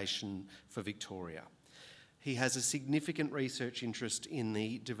transplantation for Victoria. He has a significant research interest in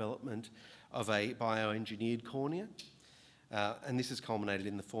the development of a bioengineered cornea, and this has culminated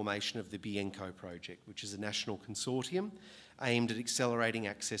in the formation of the Bienco project, which is a national consortium aimed at accelerating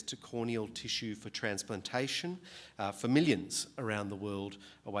access to corneal tissue for transplantation for millions around the world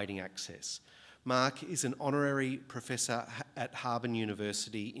awaiting access. Mark is an honorary professor at Harbin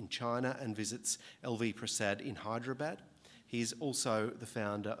University in China and visits LV Prasad in Hyderabad. He is also the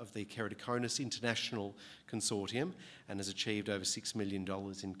founder of the Keratoconus International Consortium and has achieved over $6 million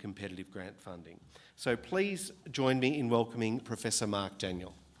in competitive grant funding. So please join me in welcoming Professor Mark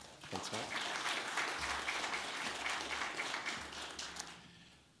Daniell. Thanks, Mark.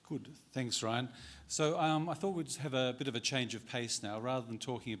 Good, thanks, Ryan. So I thought we'd have a bit of a change of pace now. Rather than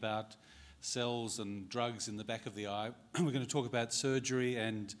talking about cells and drugs in the back of the eye, we're going to talk about surgery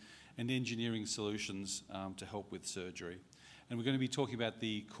and engineering solutions to help with surgery. And we're going to be talking about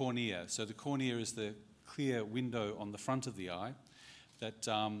the cornea. So the cornea is the clear window on the front of the eye that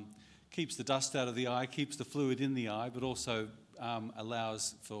keeps the dust out of the eye, keeps the fluid in the eye, but also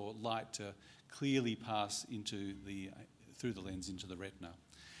allows for light to clearly pass through the lens into the retina.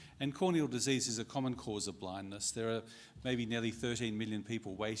 And corneal disease is a common cause of blindness. There are maybe nearly 13 million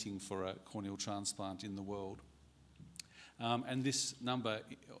people waiting for a corneal transplant in the world. And this number,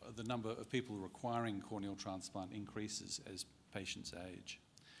 the number of people requiring corneal transplant increases as patients age.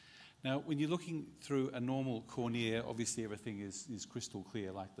 Now, when you're looking through a normal cornea, obviously everything is crystal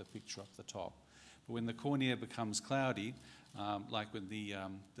clear, like the picture up the top. But when the cornea becomes cloudy, like when the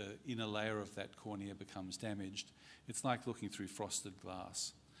inner layer of that cornea becomes damaged, it's like looking through frosted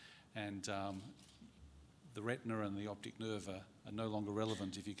glass. And the retina and the optic nerve are no longer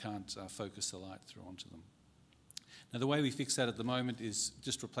relevant if you can't focus the light through onto them. Now, the way we fix that at the moment is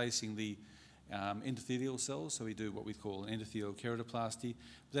just replacing the endothelial cells, so we do what we call an endothelial keratoplasty,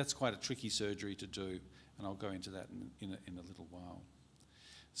 but that's quite a tricky surgery to do, and I'll go into that in a little while.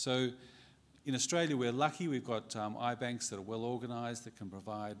 So in Australia, we're lucky. We've got eye banks that are well organised, that can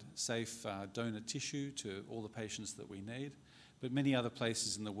provide safe donor tissue to all the patients that we need, but many other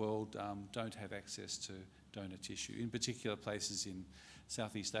places in the world don't have access to donor tissue, in particular places in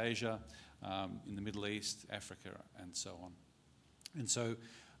Southeast Asia, in the Middle East, Africa, and so on. And so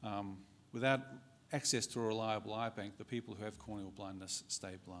without access to a reliable eye bank, the people who have corneal blindness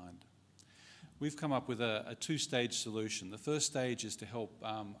stay blind. We've come up with a two-stage solution. The first stage is to help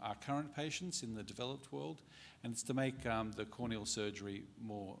our current patients in the developed world, and it's to make the corneal surgery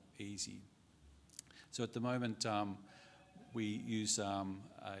more easy. So at the moment, we use a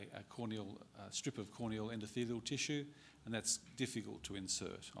strip of corneal endothelial tissue, and that's difficult to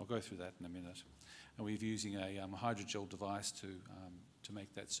insert. I'll go through that in a minute. And we're using a hydrogel device to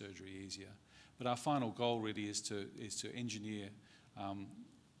make that surgery easier. But our final goal really is to engineer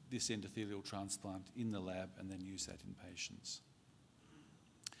this endothelial transplant in the lab and then use that in patients.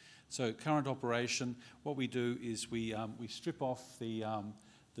 So current operation, what we do is we strip off the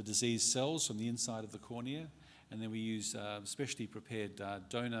diseased cells from the inside of the cornea, and then we use specially prepared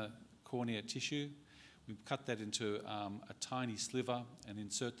donor cornea tissue. We cut that into a tiny sliver and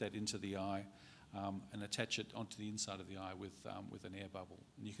insert that into the eye and attach it onto the inside of the eye with an air bubble.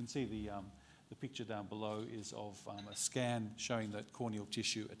 And you can see the picture down below is of a scan showing that corneal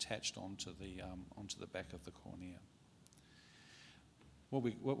tissue attached onto the back of the cornea. What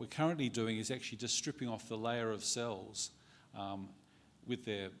we're currently doing is actually just stripping off the layer of cells with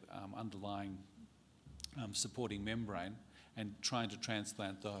their underlying supporting membrane and trying to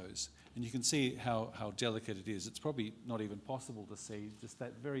transplant those. And you can see how delicate it is. It's probably not even possible to see. Just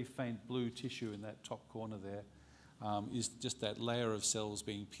that very faint blue tissue in that top corner there is just that layer of cells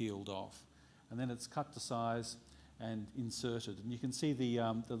being peeled off. And then it's cut to size and inserted. And you can see the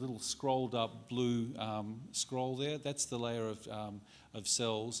little scrolled up blue scroll there. That's the layer of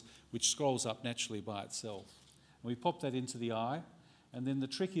cells which scrolls up naturally by itself. And we pop that into the eye. And then the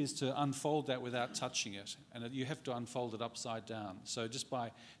trick is to unfold that without touching it. And you have to unfold it upside down. So just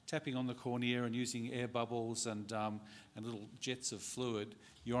by tapping on the cornea and using air bubbles and little jets of fluid,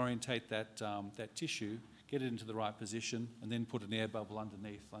 you orientate that tissue, get it into the right position, and then put an air bubble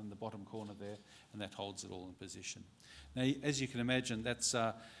underneath in the bottom corner there, and that holds it all in position. Now, as you can imagine, that's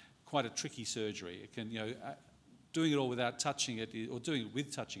quite a tricky surgery. It can, doing it all without touching it, or doing it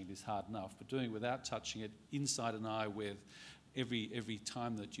with touching it is hard enough, but doing it without touching it inside an eye with every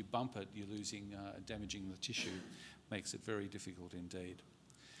time that you bump it, you're losing, damaging the tissue, makes it very difficult indeed.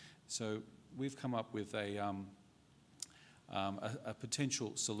 So we've come up with a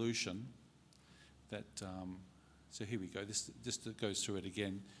potential solution that, so here we go, this just goes through it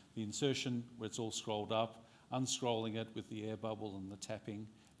again. The insertion where it's all scrolled up, unscrolling it with the air bubble and the tapping,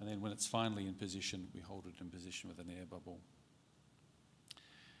 and then when it's finally in position, we hold it in position with an air bubble.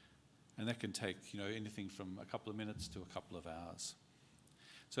 And that can take, anything from a couple of minutes to a couple of hours.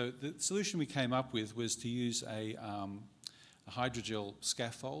 So the solution we came up with was to use a hydrogel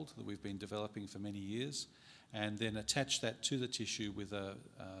scaffold that we've been developing for many years, and then attach that to the tissue with a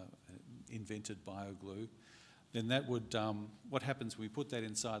invented bioglue. Then that would, what happens when we put that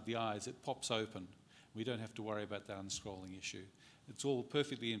inside the eye is it pops open. We don't have to worry about that unscrolling issue. It's all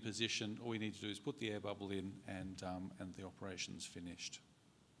perfectly in position. All we need to do is put the air bubble in, and the operation's finished.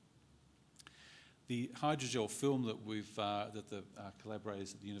 The hydrogel film that the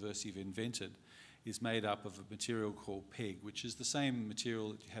collaborators at the university have invented is made up of a material called PEG, which is the same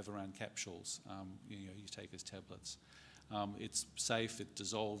material that you have around capsules. You take as tablets. It's safe. It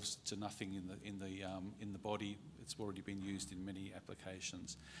dissolves to nothing in the body. It's already been used in many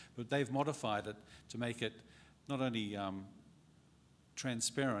applications, but they've modified it to make it not only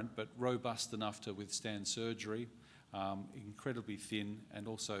transparent but robust enough to withstand surgery, incredibly thin, and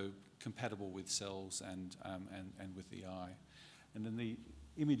also compatible with cells and with the eye. And in the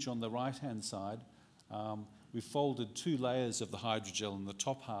image on the right-hand side, we've folded 2 layers of the hydrogel in the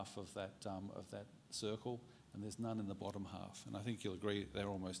top half of that circle, and there's none in the bottom half. And I think you'll agree they're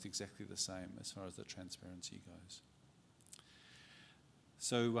almost exactly the same as far as the transparency goes.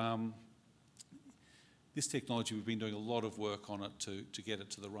 So this technology, we've been doing a lot of work on it to get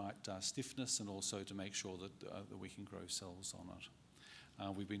it to the right stiffness, and also to make sure that we can grow cells on it.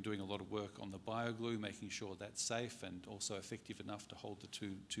 We've been doing a lot of work on the bioglue, making sure that's safe and also effective enough to hold the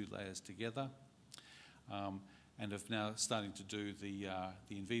two layers together. And have now starting to do the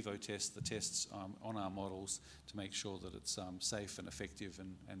in vivo tests, the tests on our models to make sure that it's safe and effective,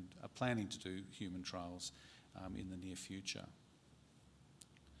 and are planning to do human trials in the near future.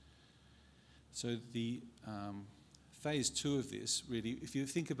 So the phase 2 of this, really, if you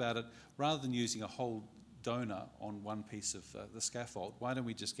think about it, rather than using a whole donor on one piece of the scaffold, why don't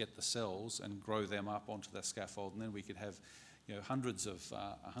we just get the cells and grow them up onto that scaffold, and then we could have hundreds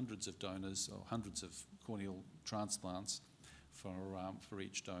of donors, or hundreds of corneal transplants for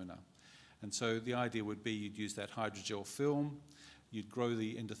each donor. And so the idea would be you'd use that hydrogel film, you'd grow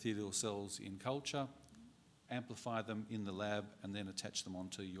the endothelial cells in culture, amplify them in the lab, and then attach them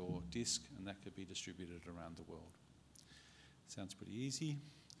onto your disc, and that could be distributed around the world. Sounds pretty easy.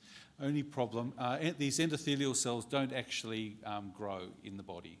 Only problem, these endothelial cells don't actually grow in the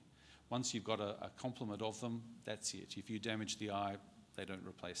body. Once you've got a complement of them, that's it. If you damage the eye, they don't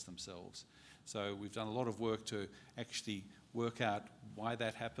replace themselves. So we've done a lot of work to actually work out why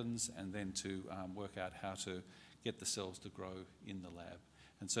that happens, and then to work out how to get the cells to grow in the lab.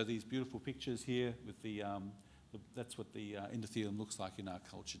 And so these beautiful pictures here with that's what the endothelium looks like in our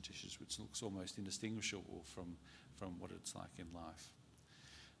culture tissues, which looks almost indistinguishable from what it's like in life.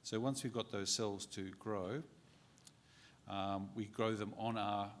 So once we've got those cells to grow, we grow them on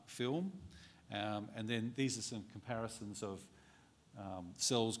our film, and then these are some comparisons of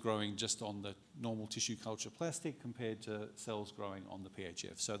cells growing just on the normal tissue culture plastic compared to cells growing on the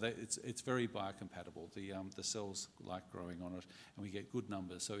PHF. So it's very biocompatible. The cells like growing on it, and we get good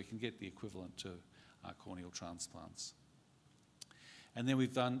numbers, so we can get the equivalent to corneal transplants. And then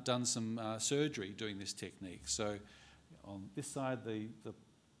we've done some surgery doing this technique. So on this side, the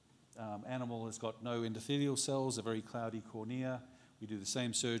animal has got no endothelial cells, a very cloudy cornea. We do the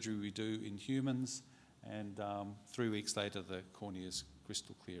same surgery we do in humans, and 3 weeks later the cornea is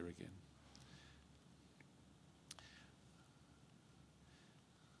crystal clear again.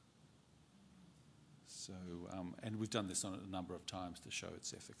 So, and we've done this on a number of times to show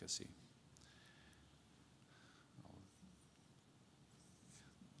its efficacy. I'll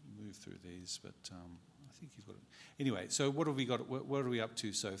move through these, but I think you've got it. Anyway, so what have we got? What are we up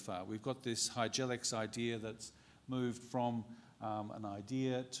to so far? We've got this Hygelex idea that's moved from an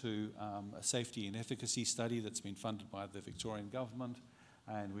idea to a safety and efficacy study that's been funded by the Victorian government,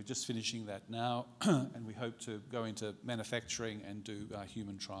 and we're just finishing that now, and we hope to go into manufacturing and do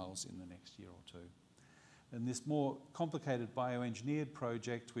human trials in the next year or two. In this more complicated bioengineered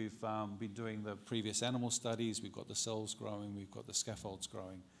project, we've been doing the previous animal studies, we've got the cells growing, we've got the scaffolds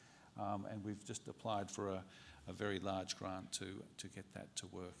growing, and we've just applied for a very large grant to get that to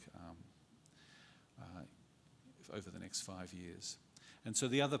work over the next 5 years. And so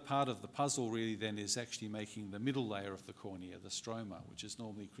the other part of the puzzle really then is actually making the middle layer of the cornea, the stroma, which is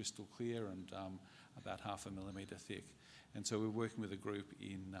normally crystal clear and about 0.5 millimetre thick. And so we're working with a group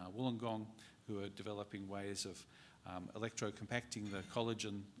in Wollongong who are developing ways of electrocompacting the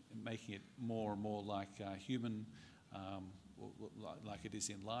collagen and making it more and more like human, like it is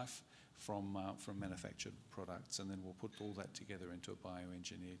in life from manufactured products. And then we'll put all that together into a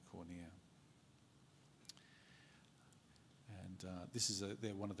bioengineered cornea. And this is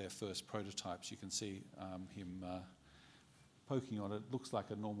one of their first prototypes. You can see him poking on it. Looks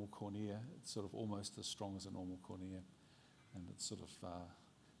like a normal cornea. It's sort of almost as strong as a normal cornea. And it's sort of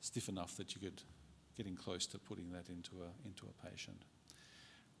stiff enough that you could get in close to putting that into a patient.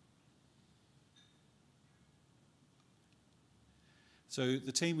 So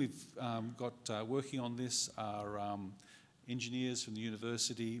the team we've got working on this are engineers from the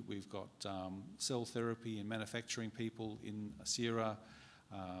university. We've got cell therapy and manufacturing people in CERA.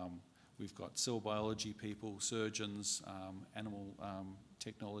 We've got cell biology people, surgeons, animal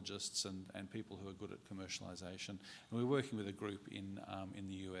technologists, and people who are good at commercialisation. And we're working with a group in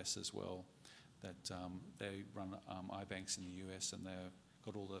the US as well that they run eye banks in the US, and they've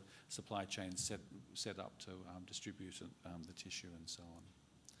got all the supply chains set up to distribute the tissue and so on.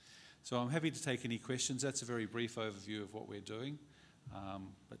 So I'm happy to take any questions. That's a very brief overview of what we're doing,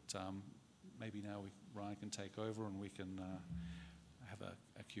 but maybe now Ryan can take over and we can have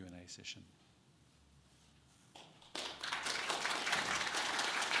a Q&A session.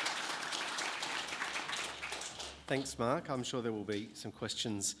 Thanks, Mark. I'm sure there will be some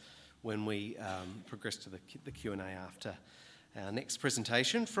questions when we progress to the Q&A after our next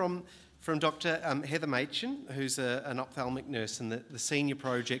presentation from Dr. Heather Machin, who's an ophthalmic nurse and the Senior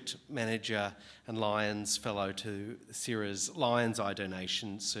Project Manager and Lions Fellow to CERA's Lions Eye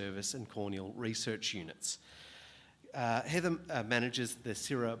Donation Service and Corneal Research Units. Heather manages the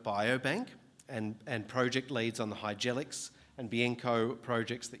CERA Biobank and project leads on the Hygelex and Bienco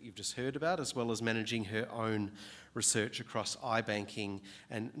projects that you've just heard about, as well as managing her own research across eye banking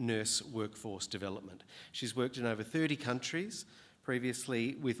and nurse workforce development. She's worked in over 30 countries,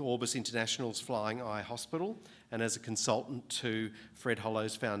 previously with Orbis International's Flying Eye Hospital and as a consultant to Fred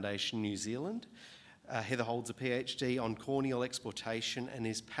Hollows Foundation New Zealand. Heather holds a PhD on corneal exploitation and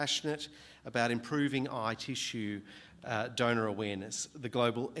is passionate about improving eye tissue donor awareness, the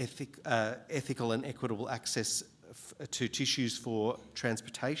global ethical and equitable access to tissues for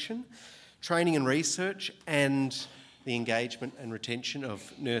transportation, training and research, and the engagement and retention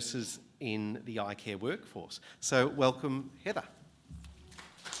of nurses in the eye care workforce. So welcome, Heather.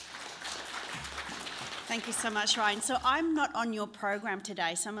 Thank you so much, Ryan. So I'm not on your program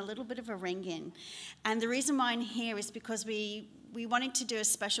today, so I'm a little bit of a ring-in. And the reason why I'm here is because we wanted to do a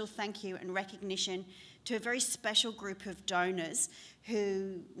special thank you and recognition to a very special group of donors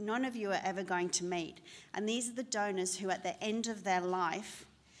who none of you are ever going to meet. And these are the donors who at the end of their life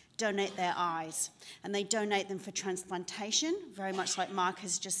donate their eyes, and they donate them for transplantation, very much like Mark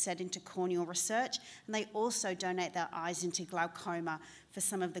has just said, into corneal research, and they also donate their eyes into glaucoma for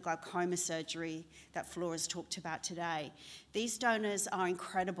some of the glaucoma surgery that Flora's talked about today. These donors are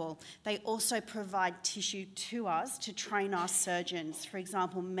incredible. They also provide tissue to us to train our surgeons. For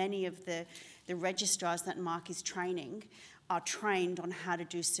example, many of the registrars that Mark is training are trained on how to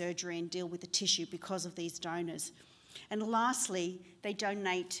do surgery and deal with the tissue because of these donors. And lastly, they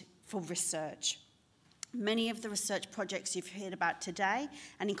donate for research. Many of the research projects you've heard about today,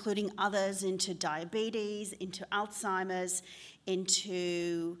 and including others into diabetes, into Alzheimer's,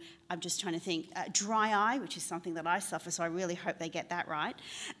 into, I'm just trying to think, dry eye, which is something that I suffer, so I really hope they get that right.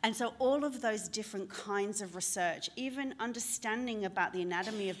 And so all of those different kinds of research, even understanding about the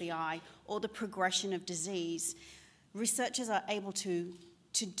anatomy of the eye or the progression of disease, researchers are able to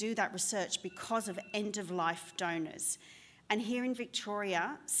do that research because of end-of-life donors. And here in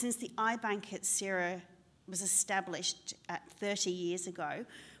Victoria, since the eye bank at CERA was established 30 years ago,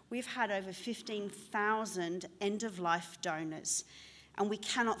 we've had over 15,000 end-of-life donors, and we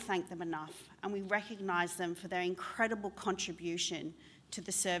cannot thank them enough, and we recognise them for their incredible contribution to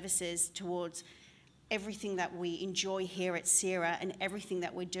the services towards everything that we enjoy here at CERA and everything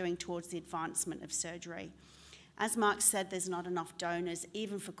that we're doing towards the advancement of surgery. As Mark said, there's not enough donors,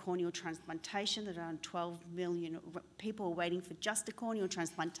 even for corneal transplantation. There are around 12 million people are waiting for just a corneal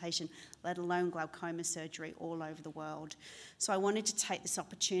transplantation, let alone glaucoma surgery all over the world. So I wanted to take this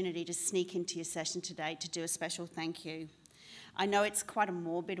opportunity to sneak into your session today to do a special thank you. I know it's quite a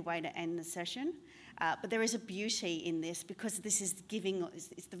morbid way to end the session, but there is a beauty in this because this is giving,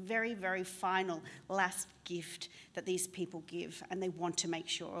 it's the very, very final last gift that these people give, and they want to make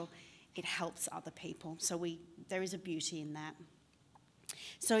sure it helps other people. So there is a beauty in that.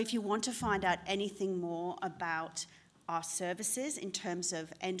 So if you want to find out anything more about our services in terms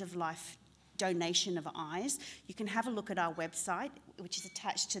of end-of-life donation of eyes, you can have a look at our website, which is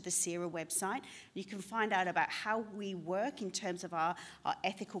attached to the CERA website. You can find out about how we work in terms of our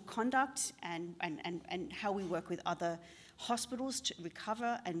ethical conduct and how we work with other hospitals to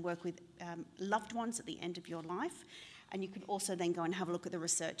recover and work with loved ones at the end of your life. And you can also then go and have a look at the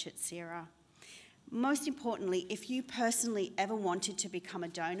research at CERA. Most importantly, if you personally ever wanted to become a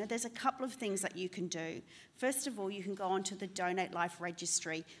donor, there's a couple of things that you can do. First of all, you can go onto the Donate Life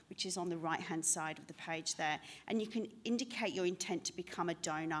Registry, which is on the right-hand side of the page there, and you can indicate your intent to become a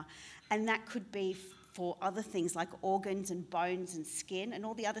donor. And that could be for other things like organs and bones and skin and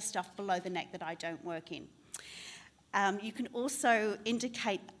all the other stuff below the neck that I don't work in. You can also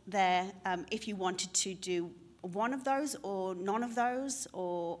indicate there if you wanted to do one of those or none of those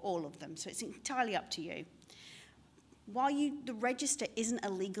or all of them. So it's entirely up to you. While the register isn't a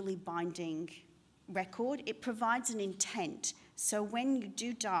legally binding record, it provides an intent. So when you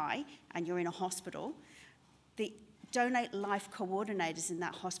do die and you're in a hospital, the Donate Life coordinators in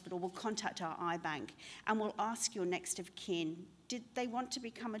that hospital will contact our eye bank and will ask your next of kin, did they want to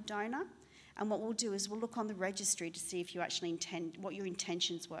become a donor? And what we'll do is we'll look on the registry to see if you actually intend, what your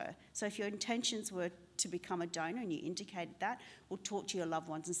intentions were. So if your intentions were to become a donor and you indicated that, we'll talk to your loved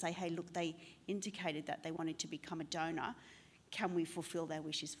ones and say, hey, look, they indicated that they wanted to become a donor. Can we fulfill their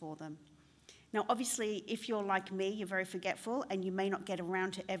wishes for them? Now, obviously, if you're like me, you're very forgetful and you may not get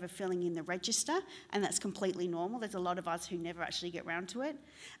around to ever filling in the register, and that's completely normal. There's a lot of us who never actually get around to it.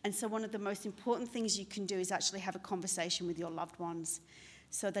 And so one of the most important things you can do is actually have a conversation with your loved ones,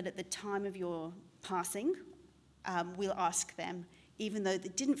 so that at the time of your passing, we'll ask them, even though they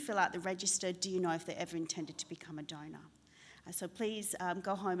didn't fill out the register, do you know if they ever intended to become a donor? So please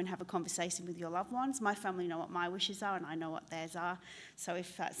go home and have a conversation with your loved ones. My family know what my wishes are and I know what theirs are. So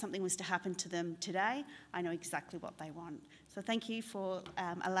if something was to happen to them today, I know exactly what they want. So thank you for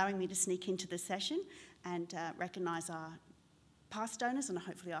allowing me to sneak into the session and recognise our past donors and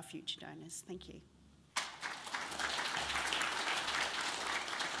hopefully our future donors. Thank you.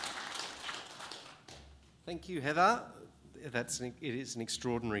 Thank you, Heather. It is an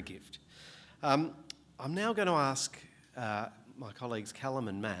extraordinary gift. I'm now going to ask my colleagues Callum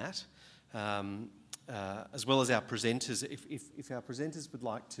and Matt, as well as our presenters, if our presenters would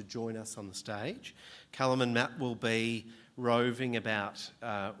like to join us on the stage. Callum and Matt will be roving about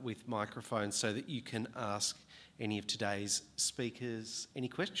with microphones so that you can ask any of today's speakers any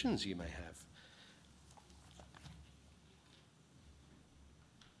questions you may have.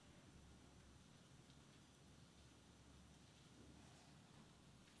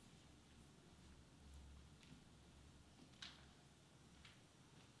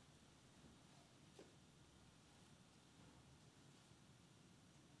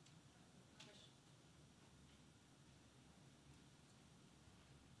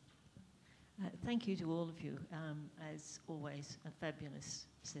 Thank you to all of you. As always, a fabulous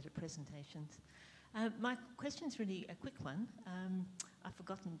set of presentations. My question's really a quick one. I've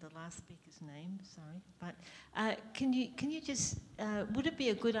forgotten the last speaker's name, sorry. But can you just, would it be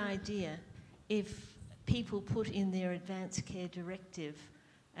a good idea if people put in their advanced care directive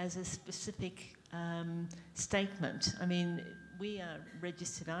as a specific statement? I mean, we are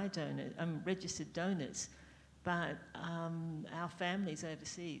registered registered donors, but our family's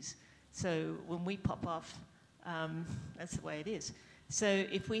overseas. So when we pop off, that's the way it is. So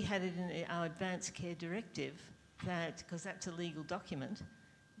if we had it in our advanced care directive, because that's a legal document,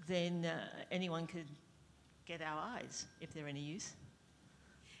 then anyone could get our eyes if they're any use.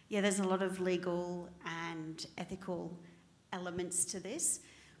 Yeah, there's a lot of legal and ethical elements to this,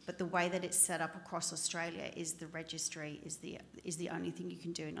 but the way that it's set up across Australia is the registry is the only thing you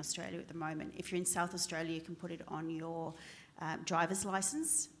can do in Australia at the moment. If you're in South Australia, you can put it on your driver's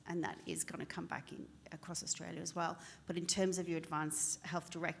licence, and that is going to come back in across Australia as well. But in terms of your advanced health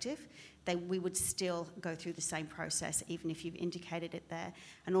directive, we would still go through the same process, even if you've indicated it there.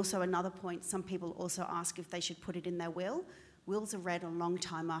 And also another point, some people also ask if they should put it in their will. Wills are read a long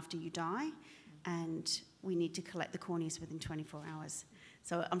time after you die, and we need to collect the corneas within 24 hours.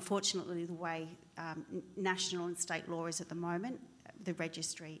 So unfortunately, the way national and state law is at the moment, the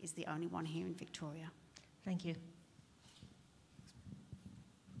registry is the only one here in Victoria. Thank you.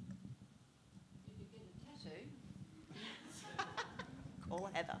 Call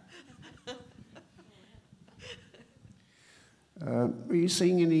Heather. Are you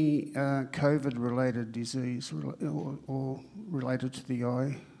seeing any COVID-related disease or related to the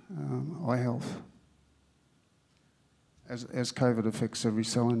eye health as COVID affects every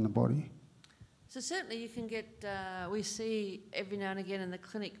cell in the body? So certainly you can get, we see every now and again in the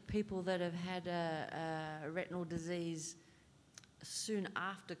clinic people that have had a retinal disease soon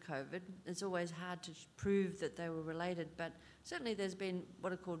after COVID. It's always hard to prove that they were related, but certainly there's been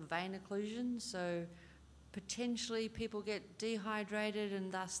what are called vein occlusions. So potentially people get dehydrated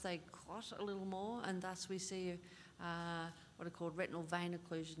and thus they clot a little more, and thus we see what are called retinal vein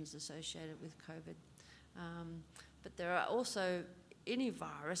occlusions associated with COVID. But there are also, any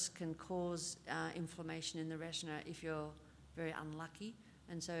virus can cause inflammation in the retina if you're very unlucky,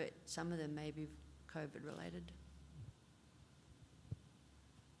 and so some of them may be COVID related.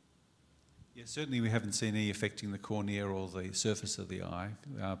 Yeah, certainly we haven't seen any affecting the cornea or the surface of the eye.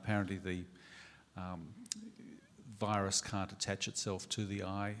 Apparently the virus can't attach itself to the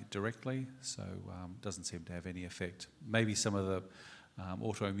eye directly, so doesn't seem to have any effect. Maybe some of the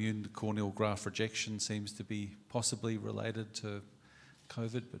autoimmune corneal graft rejection seems to be possibly related to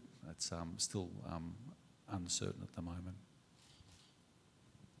COVID, but that's still uncertain at the moment.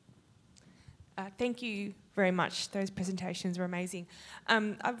 Thank you very much. Those presentations were amazing.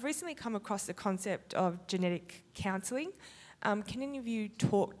 I've recently come across the concept of genetic counselling. Can any of you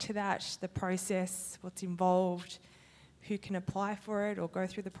talk to that, the process, what's involved, who can apply for it or go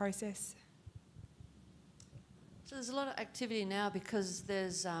through the process? So there's a lot of activity now because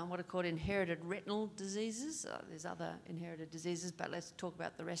there's what are called inherited retinal diseases. There's other inherited diseases, but let's talk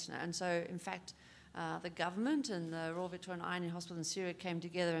about the retina. And so, in fact, the government and the Royal Victorian Eye and Hospital and CERA came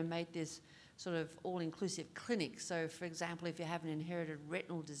together and made this sort of all-inclusive clinic. So, for example, if you have an inherited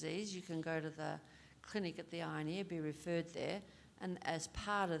retinal disease, you can go to the clinic at the Eye and Ear, be referred there, and as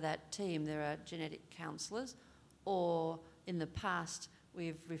part of that team, there are genetic counsellors, or in the past,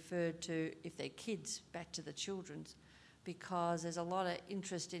 we've referred to, if they're kids, back to the children's, because there's a lot of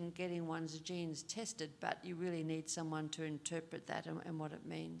interest in getting one's genes tested, but you really need someone to interpret that and what it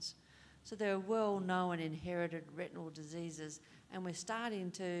means. So there are well-known inherited retinal diseases, and we're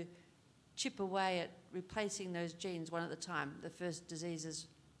starting to chip away at replacing those genes one at a time. The first disease is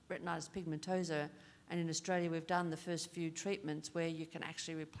retinitis pigmentosa, and in Australia we've done the first few treatments where you can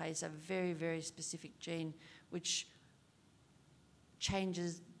actually replace a very, very specific gene which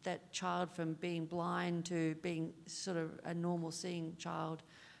changes that child from being blind to being sort of a normal seeing child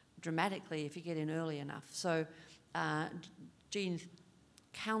dramatically if you get in early enough. So gene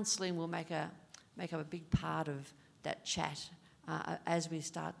counselling will make up a big part of that chat as we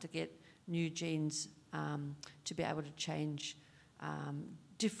start to get new genes to be able to change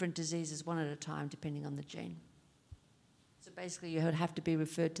different diseases one at a time depending on the gene. So basically you would have to be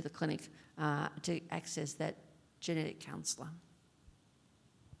referred to the clinic to access that genetic counsellor.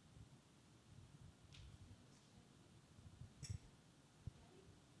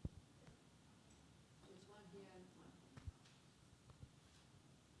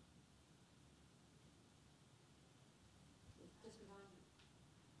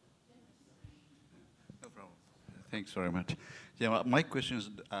 No problem. Thanks very much. Yeah, my question is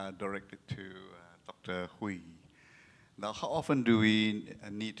directed to Dr. Hui. Now, how often do we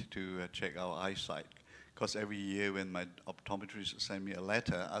need to check our eyesight? Because every year when my optometrist send me a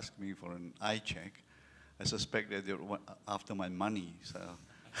letter asking me for an eye check, I suspect that they're after my money. So,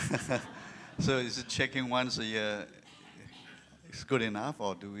 so is it checking once a year is good enough,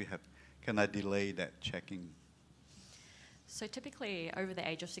 or do we have? Can I delay that checking? So typically over the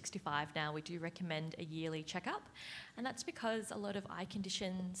age of 65 now, we do recommend a yearly checkup, and that's because a lot of eye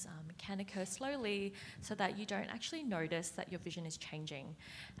conditions can occur slowly so that you don't actually notice that your vision is changing.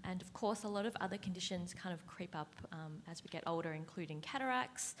 And of course, a lot of other conditions kind of creep up as we get older, including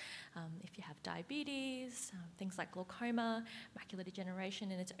cataracts, if you have diabetes, things like glaucoma, macular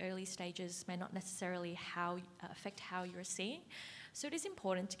degeneration in its early stages may not necessarily affect how you're seeing. So it is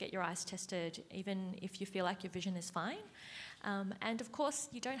important to get your eyes tested even if you feel like your vision is fine. And of course,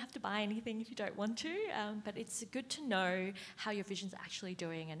 you don't have to buy anything if you don't want to, but it's good to know how your vision's actually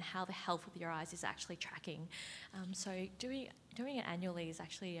doing and how the health of your eyes is actually tracking. So doing it annually is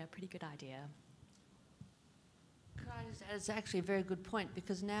actually a pretty good idea. It's actually a very good point,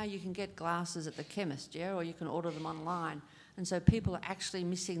 because now you can get glasses at the chemist, yeah, or you can order them online. And so people are actually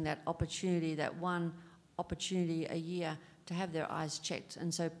missing that opportunity, that one opportunity a year to have their eyes checked,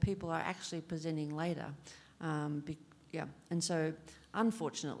 and so people are actually presenting later. And so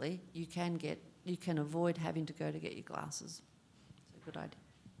unfortunately you can avoid having to go to get your glasses. It's a good idea.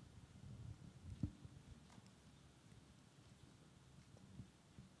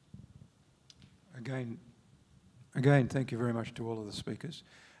 Again, thank you very much to all of the speakers.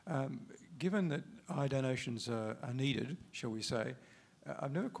 Given that eye donations are needed, shall we say,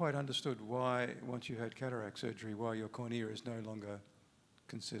 I've never quite understood why, once you had cataract surgery, why your cornea is no longer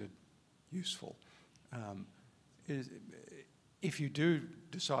considered useful. If you do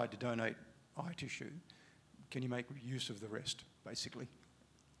decide to donate eye tissue, can you make use of the rest, basically?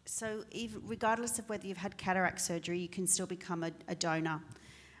 So regardless of whether you've had cataract surgery, you can still become a donor.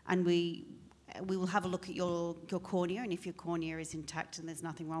 And we will have a look at your cornea, and if your cornea is intact and there's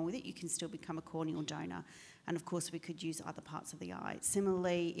nothing wrong with it, you can still become a corneal donor. And of course, we could use other parts of the eye.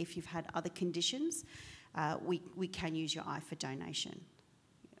 Similarly, if you've had other conditions, we can use your eye for donation.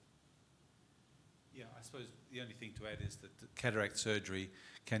 Yeah, I suppose the only thing to add is that cataract surgery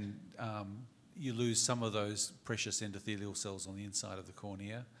can, you lose some of those precious endothelial cells on the inside of the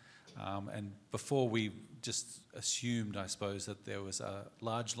cornea. And before we just assumed, I suppose, that there was a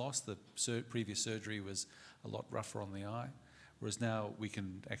large loss, the previous surgery was a lot rougher on the eye. Whereas now we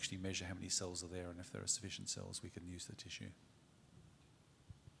can actually measure how many cells are there, and if there are sufficient cells, we can use the tissue.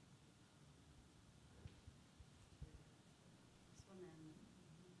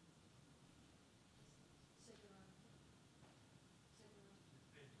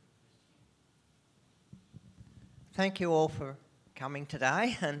 Thank you all for coming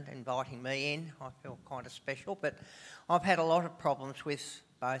today and inviting me in. I feel kind of special, but I've had a lot of problems with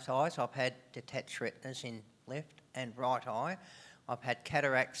both eyes. I've had detached retinas in left and right eye. I've had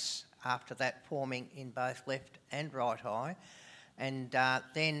cataracts after that forming in both left and right eye. And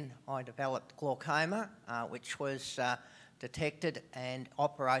then I developed glaucoma, which was detected and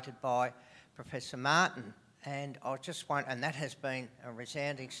operated by Professor Martin. And I just wondering, and that has been a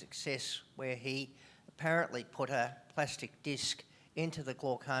resounding success, where he apparently put a plastic disc into the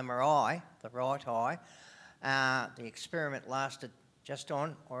glaucoma eye, the right eye. The experiment lasted just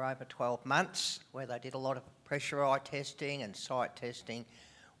on or over 12 months, where they did a lot of pressure eye testing and sight testing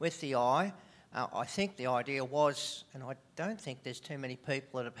with the eye. I think the idea was, and I don't think there's too many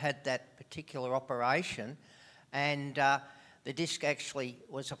people that have had that particular operation, and the disc actually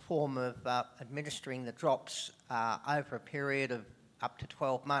was a form of administering the drops over a period of up to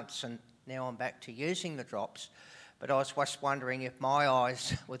 12 months, and now I'm back to using the drops. But I was just wondering if my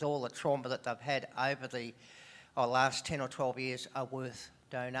eyes, with all the trauma that they've had over the last 10 or 12 years, are worth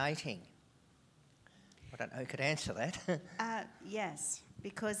donating. I don't know who could answer that. Yes,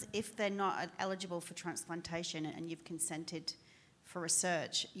 because if they're not eligible for transplantation and you've consented for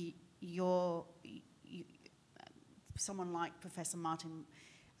research, someone like Professor Martin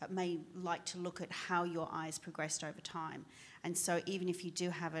may like to look at how your eyes progressed over time. And so even if you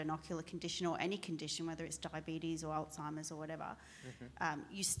do have an ocular condition or any condition, whether it's diabetes or Alzheimer's or whatever,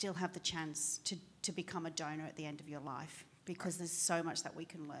 you still have the chance to become a donor at the end of your life, because there's so much that we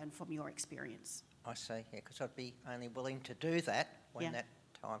can learn from your experience. I see, yeah, because I'd be only willing to do that when that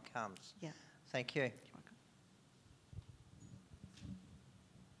time comes. Yeah. Thank you.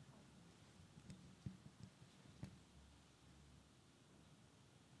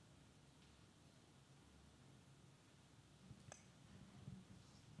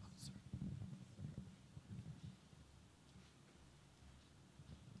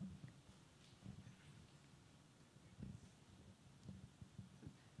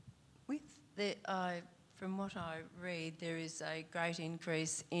 From what I read, there is a great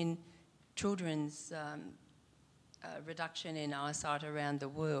increase in children's reduction in eyesight around the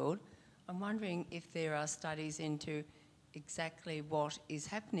world. I'm wondering if there are studies into exactly what is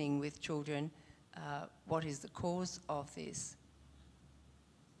happening with children what is the cause of this?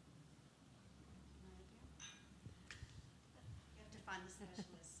 You have to find the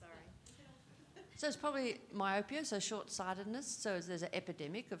specialist, sorry. So it's probably myopia, so short-sightedness. So there's an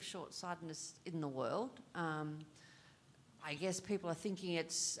epidemic of short-sightedness in the world. I guess people are thinking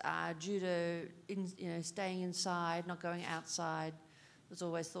it's due to staying inside, not going outside. It was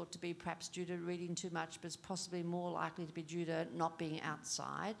always thought to be perhaps due to reading too much, but it's possibly more likely to be due to not being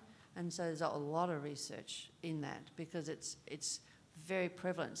outside. And so there's a lot of research in that because it's very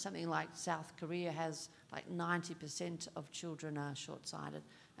prevalent. Something like South Korea has like 90% of children are short-sighted.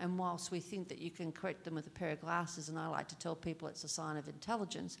 And whilst we think that you can correct them with a pair of glasses, and I like to tell people it's a sign of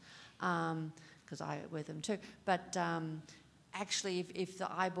intelligence, because I wear them too, but actually if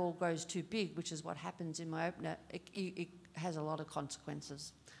the eyeball grows too big, which is what happens in myopia, it has a lot of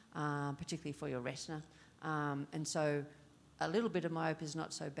consequences, particularly for your retina. And so a little bit of myopia is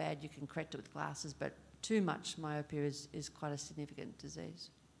not so bad, you can correct it with glasses, but too much myopia is quite a significant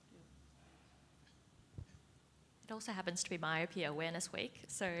disease. It also happens to be Myopia Awareness Week,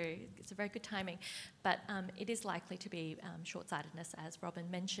 so it's a very good timing. But it is likely to be short-sightedness, as Robyn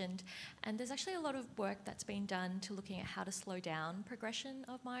mentioned. And there's actually a lot of work that's been done to looking at how to slow down progression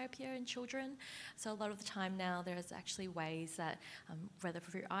of myopia in children. So a lot of the time now there's actually ways that, whether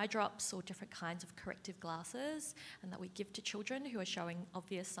through eye drops or different kinds of corrective glasses, and that we give to children who are showing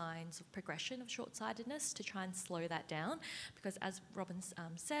obvious signs of progression of short-sightedness to try and slow that down. Because as Robyn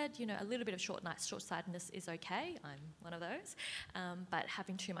said, a little bit of short-sightedness is okay. I'm one of those. But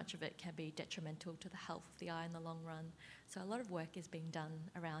having too much of it can be detrimental to the health of the eye in the long run. So a lot of work is being done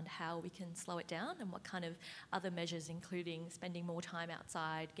around how we can slow it down and what kind of other measures, including spending more time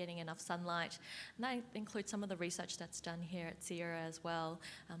outside, getting enough sunlight. And that includes some of the research that's done here at CERA as well,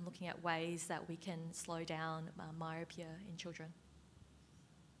 looking at ways that we can slow down myopia in children.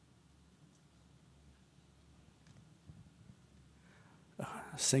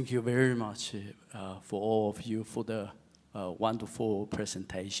 Thank you very much for all of you for the wonderful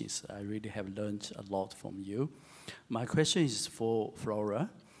presentations. I really have learned a lot from you. My question is for Flora.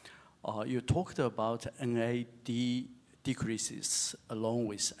 You talked about NAD decreases along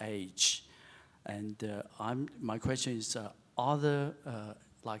with age. And my question is, other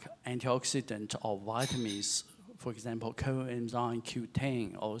like antioxidant or vitamins, for example, coenzyme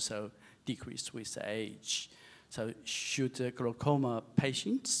Q10 also decrease with age. So should glaucoma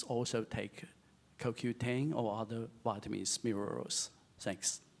patients also take CoQ10 or other vitamins, minerals?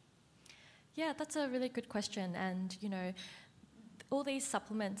 Thanks. Yeah, that's a really good question. And, all these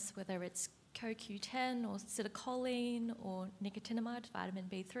supplements, whether it's CoQ10 or acetylcholine or nicotinamide, vitamin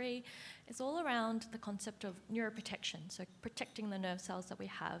B3, it's all around the concept of neuroprotection, so protecting the nerve cells that we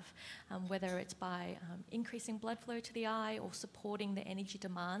have, whether it's by increasing blood flow to the eye or supporting the energy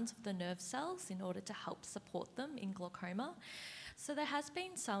demands of the nerve cells in order to help support them in glaucoma. So there has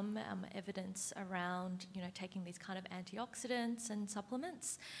been some evidence around, taking these kind of antioxidants and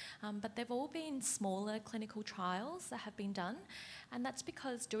supplements, but they've all been smaller clinical trials that have been done, and that's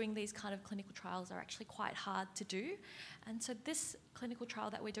because doing these kind of clinical trials are actually quite hard to do. And so this clinical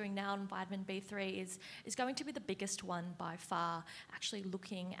trial that we're doing now on vitamin B3 is going to be the biggest one by far, actually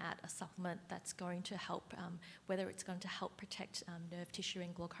looking at a supplement that's going to help, whether it's going to help protect nerve tissue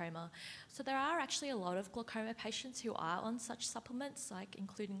in glaucoma. So there are actually a lot of glaucoma patients who are on such supplements,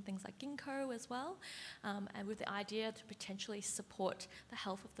 including things like ginkgo as well, and with the idea to potentially support the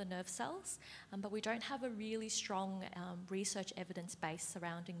health of the nerve cells, but we don't have a really strong research evidence base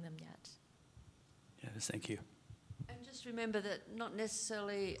surrounding them yet. Yes, thank you. And just remember that not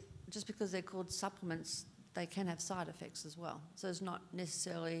necessarily, just because they're called supplements, they can have side effects as well. So it's not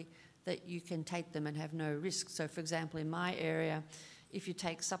necessarily that you can take them and have no risk. So for example, in my area, if you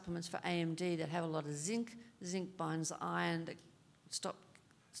take supplements for AMD that have a lot of zinc, zinc binds the iron that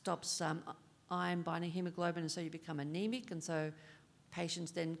stops iron binding hemoglobin, and so you become anemic, and so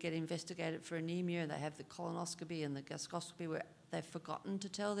patients then get investigated for anemia. They have the colonoscopy and the gastroscopy where they've forgotten to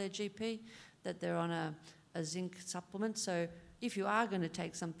tell their GP that they're on a zinc supplement. So if you are going to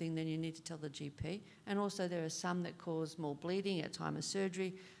take something, then you need to tell the GP. And also there are some that cause more bleeding at time of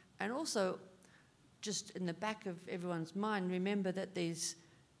surgery. And also, just in the back of everyone's mind, remember that these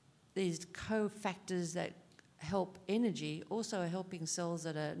cofactors that help energy also are helping cells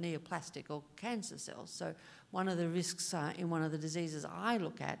that are neoplastic or cancer cells. So one of the risks in one of the diseases I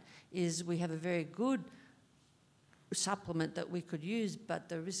look at is we have a very good supplement that we could use, but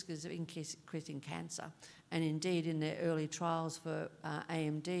the risk is of increasing cancer. And indeed, in their early trials for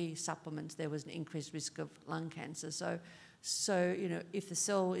AMD supplements, there was an increased risk of lung cancer. So if the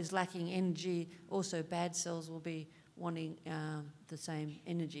cell is lacking energy, also bad cells will be wanting the same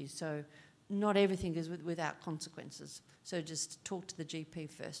energy. So not everything is without consequences. So just talk to the GP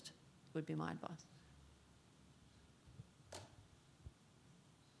first would be my advice.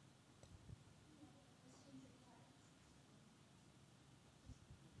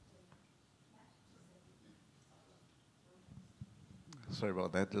 Sorry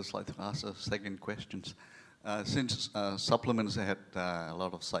about that. Just like to ask a second question. Since supplements had a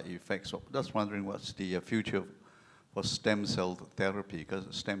lot of side effects, so just wondering what's the future for stem cell therapy, because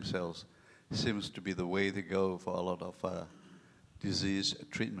stem cells seems to be the way to go for a lot of disease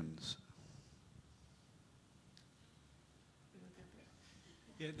treatments.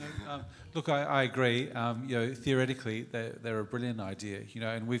 Yeah, no, look, I agree. You know, theoretically, they're a brilliant idea. You know,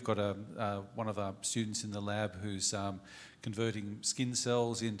 and we've got one of our students in the lab who's converting skin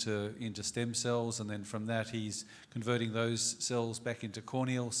cells into stem cells, and then from that he's converting those cells back into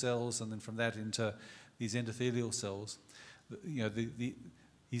corneal cells, and then from that into these endothelial cells. You know,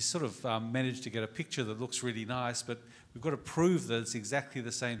 he's sort of managed to get a picture that looks really nice, but we've got to prove that it's exactly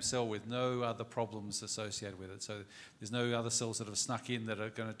the same cell with no other problems associated with it. So there's no other cells that have snuck in that are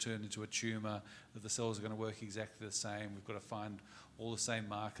going to turn into a tumour, that the cells are going to work exactly the same. We've got to find all the same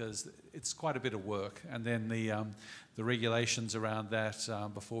markers. It's quite a bit of work. And then the regulations around that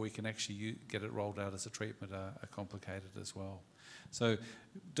before we can actually get it rolled out as a treatment are complicated as well. So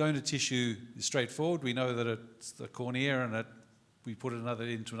donor tissue is straightforward. We know that it's the cornea, and we put it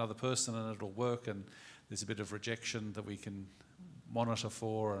into another person and it'll work, and there's a bit of rejection that we can monitor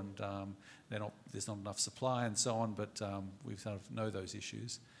for, and there's not enough supply and so on, but we sort of know those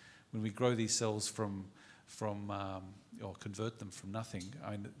issues. When we grow these cells or convert them from nothing,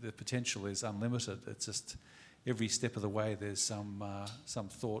 I mean, the potential is unlimited. It's just every step of the way there's some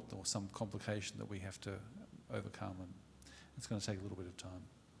thought or some complication that we have to overcome, and it's going to take a little bit of time.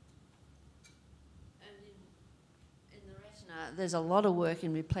 There's a lot of work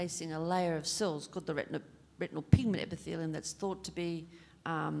in replacing a layer of cells called the retinal pigment epithelium that's thought to be,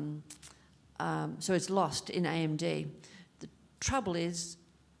 so it's lost in AMD. The trouble is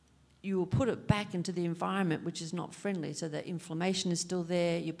you will put it back into the environment, which is not friendly, so the inflammation is still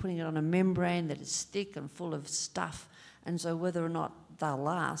there. You're putting it on a membrane that is thick and full of stuff, and so whether or not they'll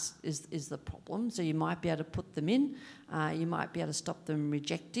last is the problem. So you might be able to put them in, you might be able to stop them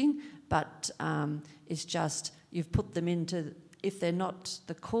rejecting, but it's just you've put them into, if they're not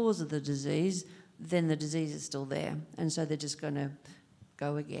the cause of the disease, then the disease is still there, and so they're just going to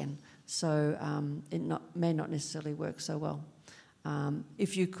go again. So it may not necessarily work so well.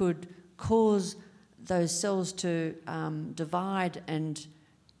 If you could cause those cells to divide and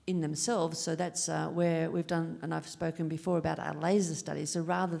in themselves, so that's where we've done, and I've spoken before about our laser study, so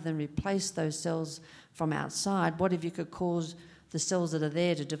rather than replace those cells from outside, what if you could cause the cells that are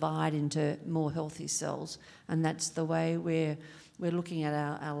there to divide into more healthy cells? And that's the way we're looking at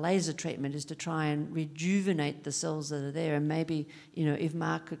our laser treatment, is to try and rejuvenate the cells that are there. And maybe, you know, if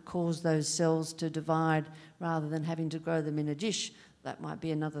Mark could cause those cells to divide rather than having to grow them in a dish, that might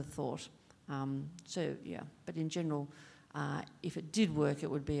be another thought. So yeah, but in general, if it did work,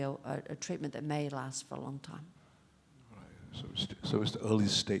 it would be a treatment that may last for a long time. Right. So it's the early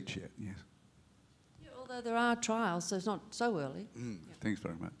stage yet, yes. Although there are trials, so it's not so early. Yeah. Thanks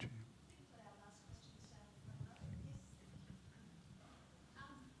very much.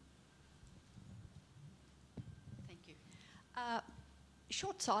 Thank you.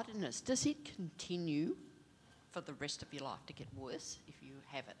 Short-sightedness, does it continue for the rest of your life to get worse if you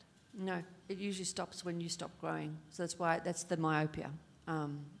have it? No, it usually stops when you stop growing. So that's the myopia,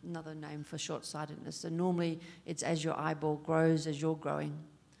 another name for short-sightedness. So normally it's as your eyeball grows as you're growing.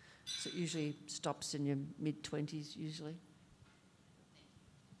 So it usually stops in your mid-20s usually.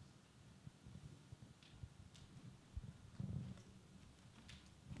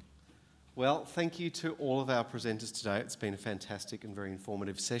 Well, thank you to all of our presenters today. It's been a fantastic and very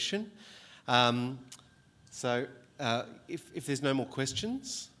informative session. So if there's no more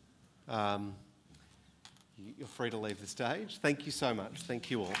questions, you're free to leave the stage. Thank you so much. Thank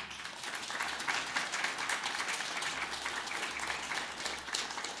you all.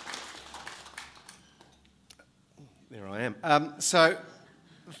 There I am.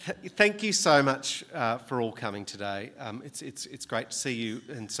 Thank you so much for all coming today. It's great to see you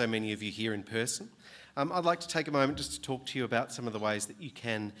and so many of you here in person. I'd like to take a moment just to talk to you about some of the ways that you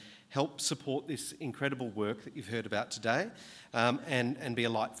can help support this incredible work that you've heard about today, and be a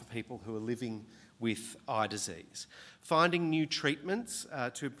light for people who are living with eye disease. Finding new treatments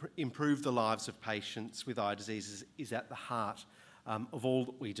to improve the lives of patients with eye diseases is at the heart of all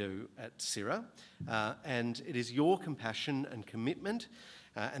that we do at CERA, and it is your compassion and commitment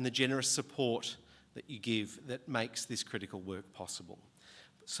and the generous support that you give that makes this critical work possible.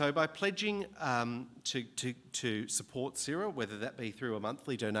 So by pledging to support CERA, whether that be through a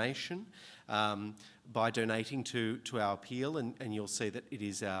monthly donation, by donating to our appeal, and you'll see that it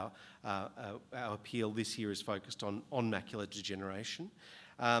is our appeal this year is focused on macular degeneration.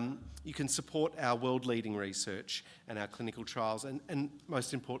 You can support our world-leading research and our clinical trials, and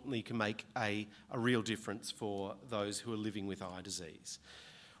most importantly, you can make a real difference for those who are living with eye disease.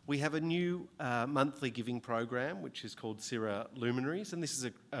 We have a new monthly giving program, which is called CERA Luminaries, and this is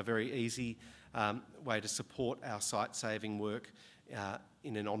a very easy way to support our sight-saving work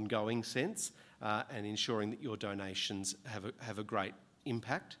in an ongoing sense, and ensuring that your donations have a great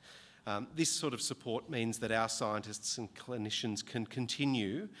impact. This sort of support means that our scientists and clinicians can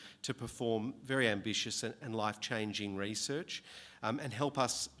continue to perform very ambitious and life-changing research, and help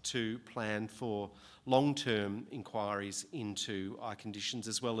us to plan for long-term inquiries into eye conditions,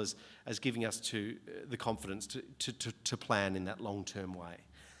 as well as giving us the confidence to plan in that long-term way.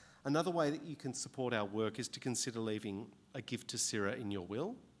 Another way that you can support our work is to consider leaving a gift to CERA in your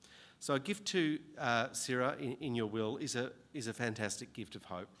will. So a gift to CERA in your will is a fantastic gift of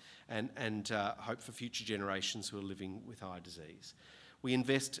hope, and hope for future generations who are living with eye disease. We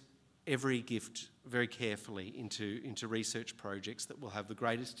invest every gift very carefully into research projects that will have the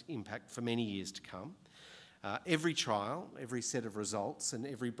greatest impact for many years to come. Every trial, every set of results, and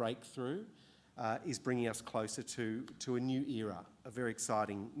every breakthrough is bringing us closer to a new era, a very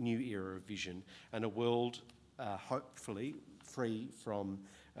exciting new era of vision, and a world hopefully free from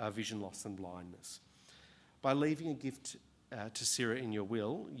vision loss and blindness. By leaving a gift to CERA in your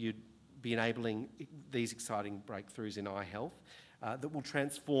will, you'd be enabling these exciting breakthroughs in eye health that will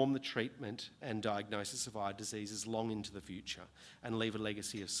transform the treatment and diagnosis of eye diseases long into the future and leave a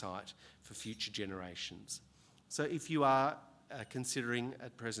legacy of sight for future generations. So if you are considering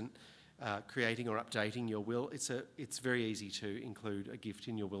at present creating or updating your will, it's very easy to include a gift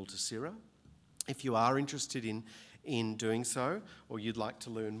in your will to CERA. If you are interested in doing so, or you'd like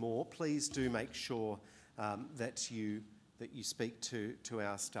to learn more, please do make sure that you speak to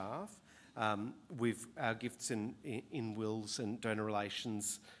our staff. Our gifts in wills and donor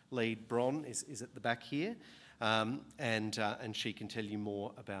relations lead, Bron, is at the back here, and she can tell you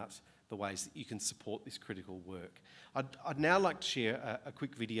more about the ways that you can support this critical work. I'd now like to share a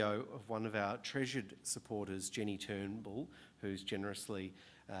quick video of one of our treasured supporters, Jenny Turnbull, who's generously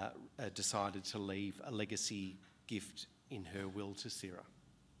decided to leave a legacy gift in her will to CERA.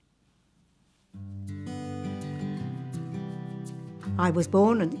 I was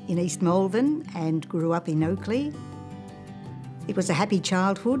born in East Melbourne and grew up in Oakley. It was a happy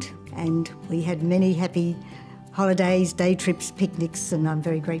childhood, and we had many happy holidays, day trips, picnics, and I'm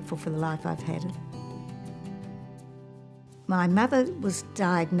very grateful for the life I've had. My mother was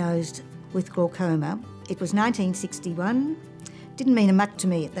diagnosed with glaucoma. It was 1961. Didn't mean much to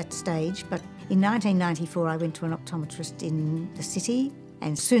me at that stage, but in 1994 I went to an optometrist in the city,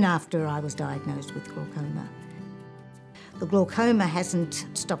 and soon after I was diagnosed with glaucoma. The glaucoma hasn't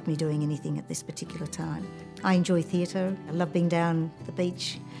stopped me doing anything at this particular time. I enjoy theatre, I love being down the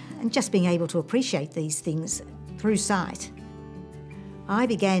beach, and just being able to appreciate these things through sight. I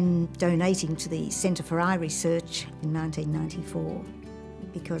began donating to the Centre for Eye Research in 1994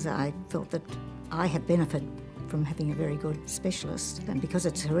 because I felt that I had benefit from having a very good specialist, and because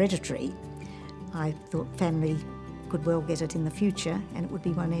it's hereditary, I thought family could well get it in the future, and it would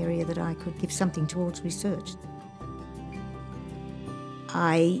be one area that I could give something towards research.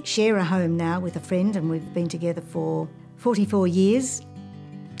 I share a home now with a friend, and we've been together for 44 years.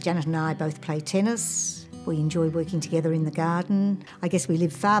 Janet and I both play tennis. We enjoy working together in the garden. I guess we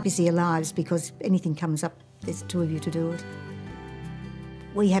live far busier lives because anything comes up, there's two of you to do it.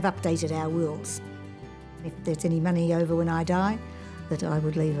 We have updated our wills. If there's any money over when I die, that I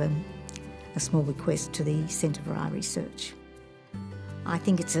would leave a small bequest to the Centre for Eye Research. I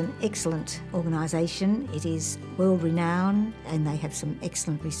think it's an excellent organisation. It is world-renowned, and they have some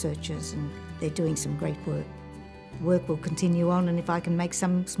excellent researchers, and they're doing some great work. Work will continue on, and if I can make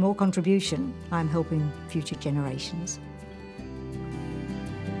some small contribution, I'm helping future generations.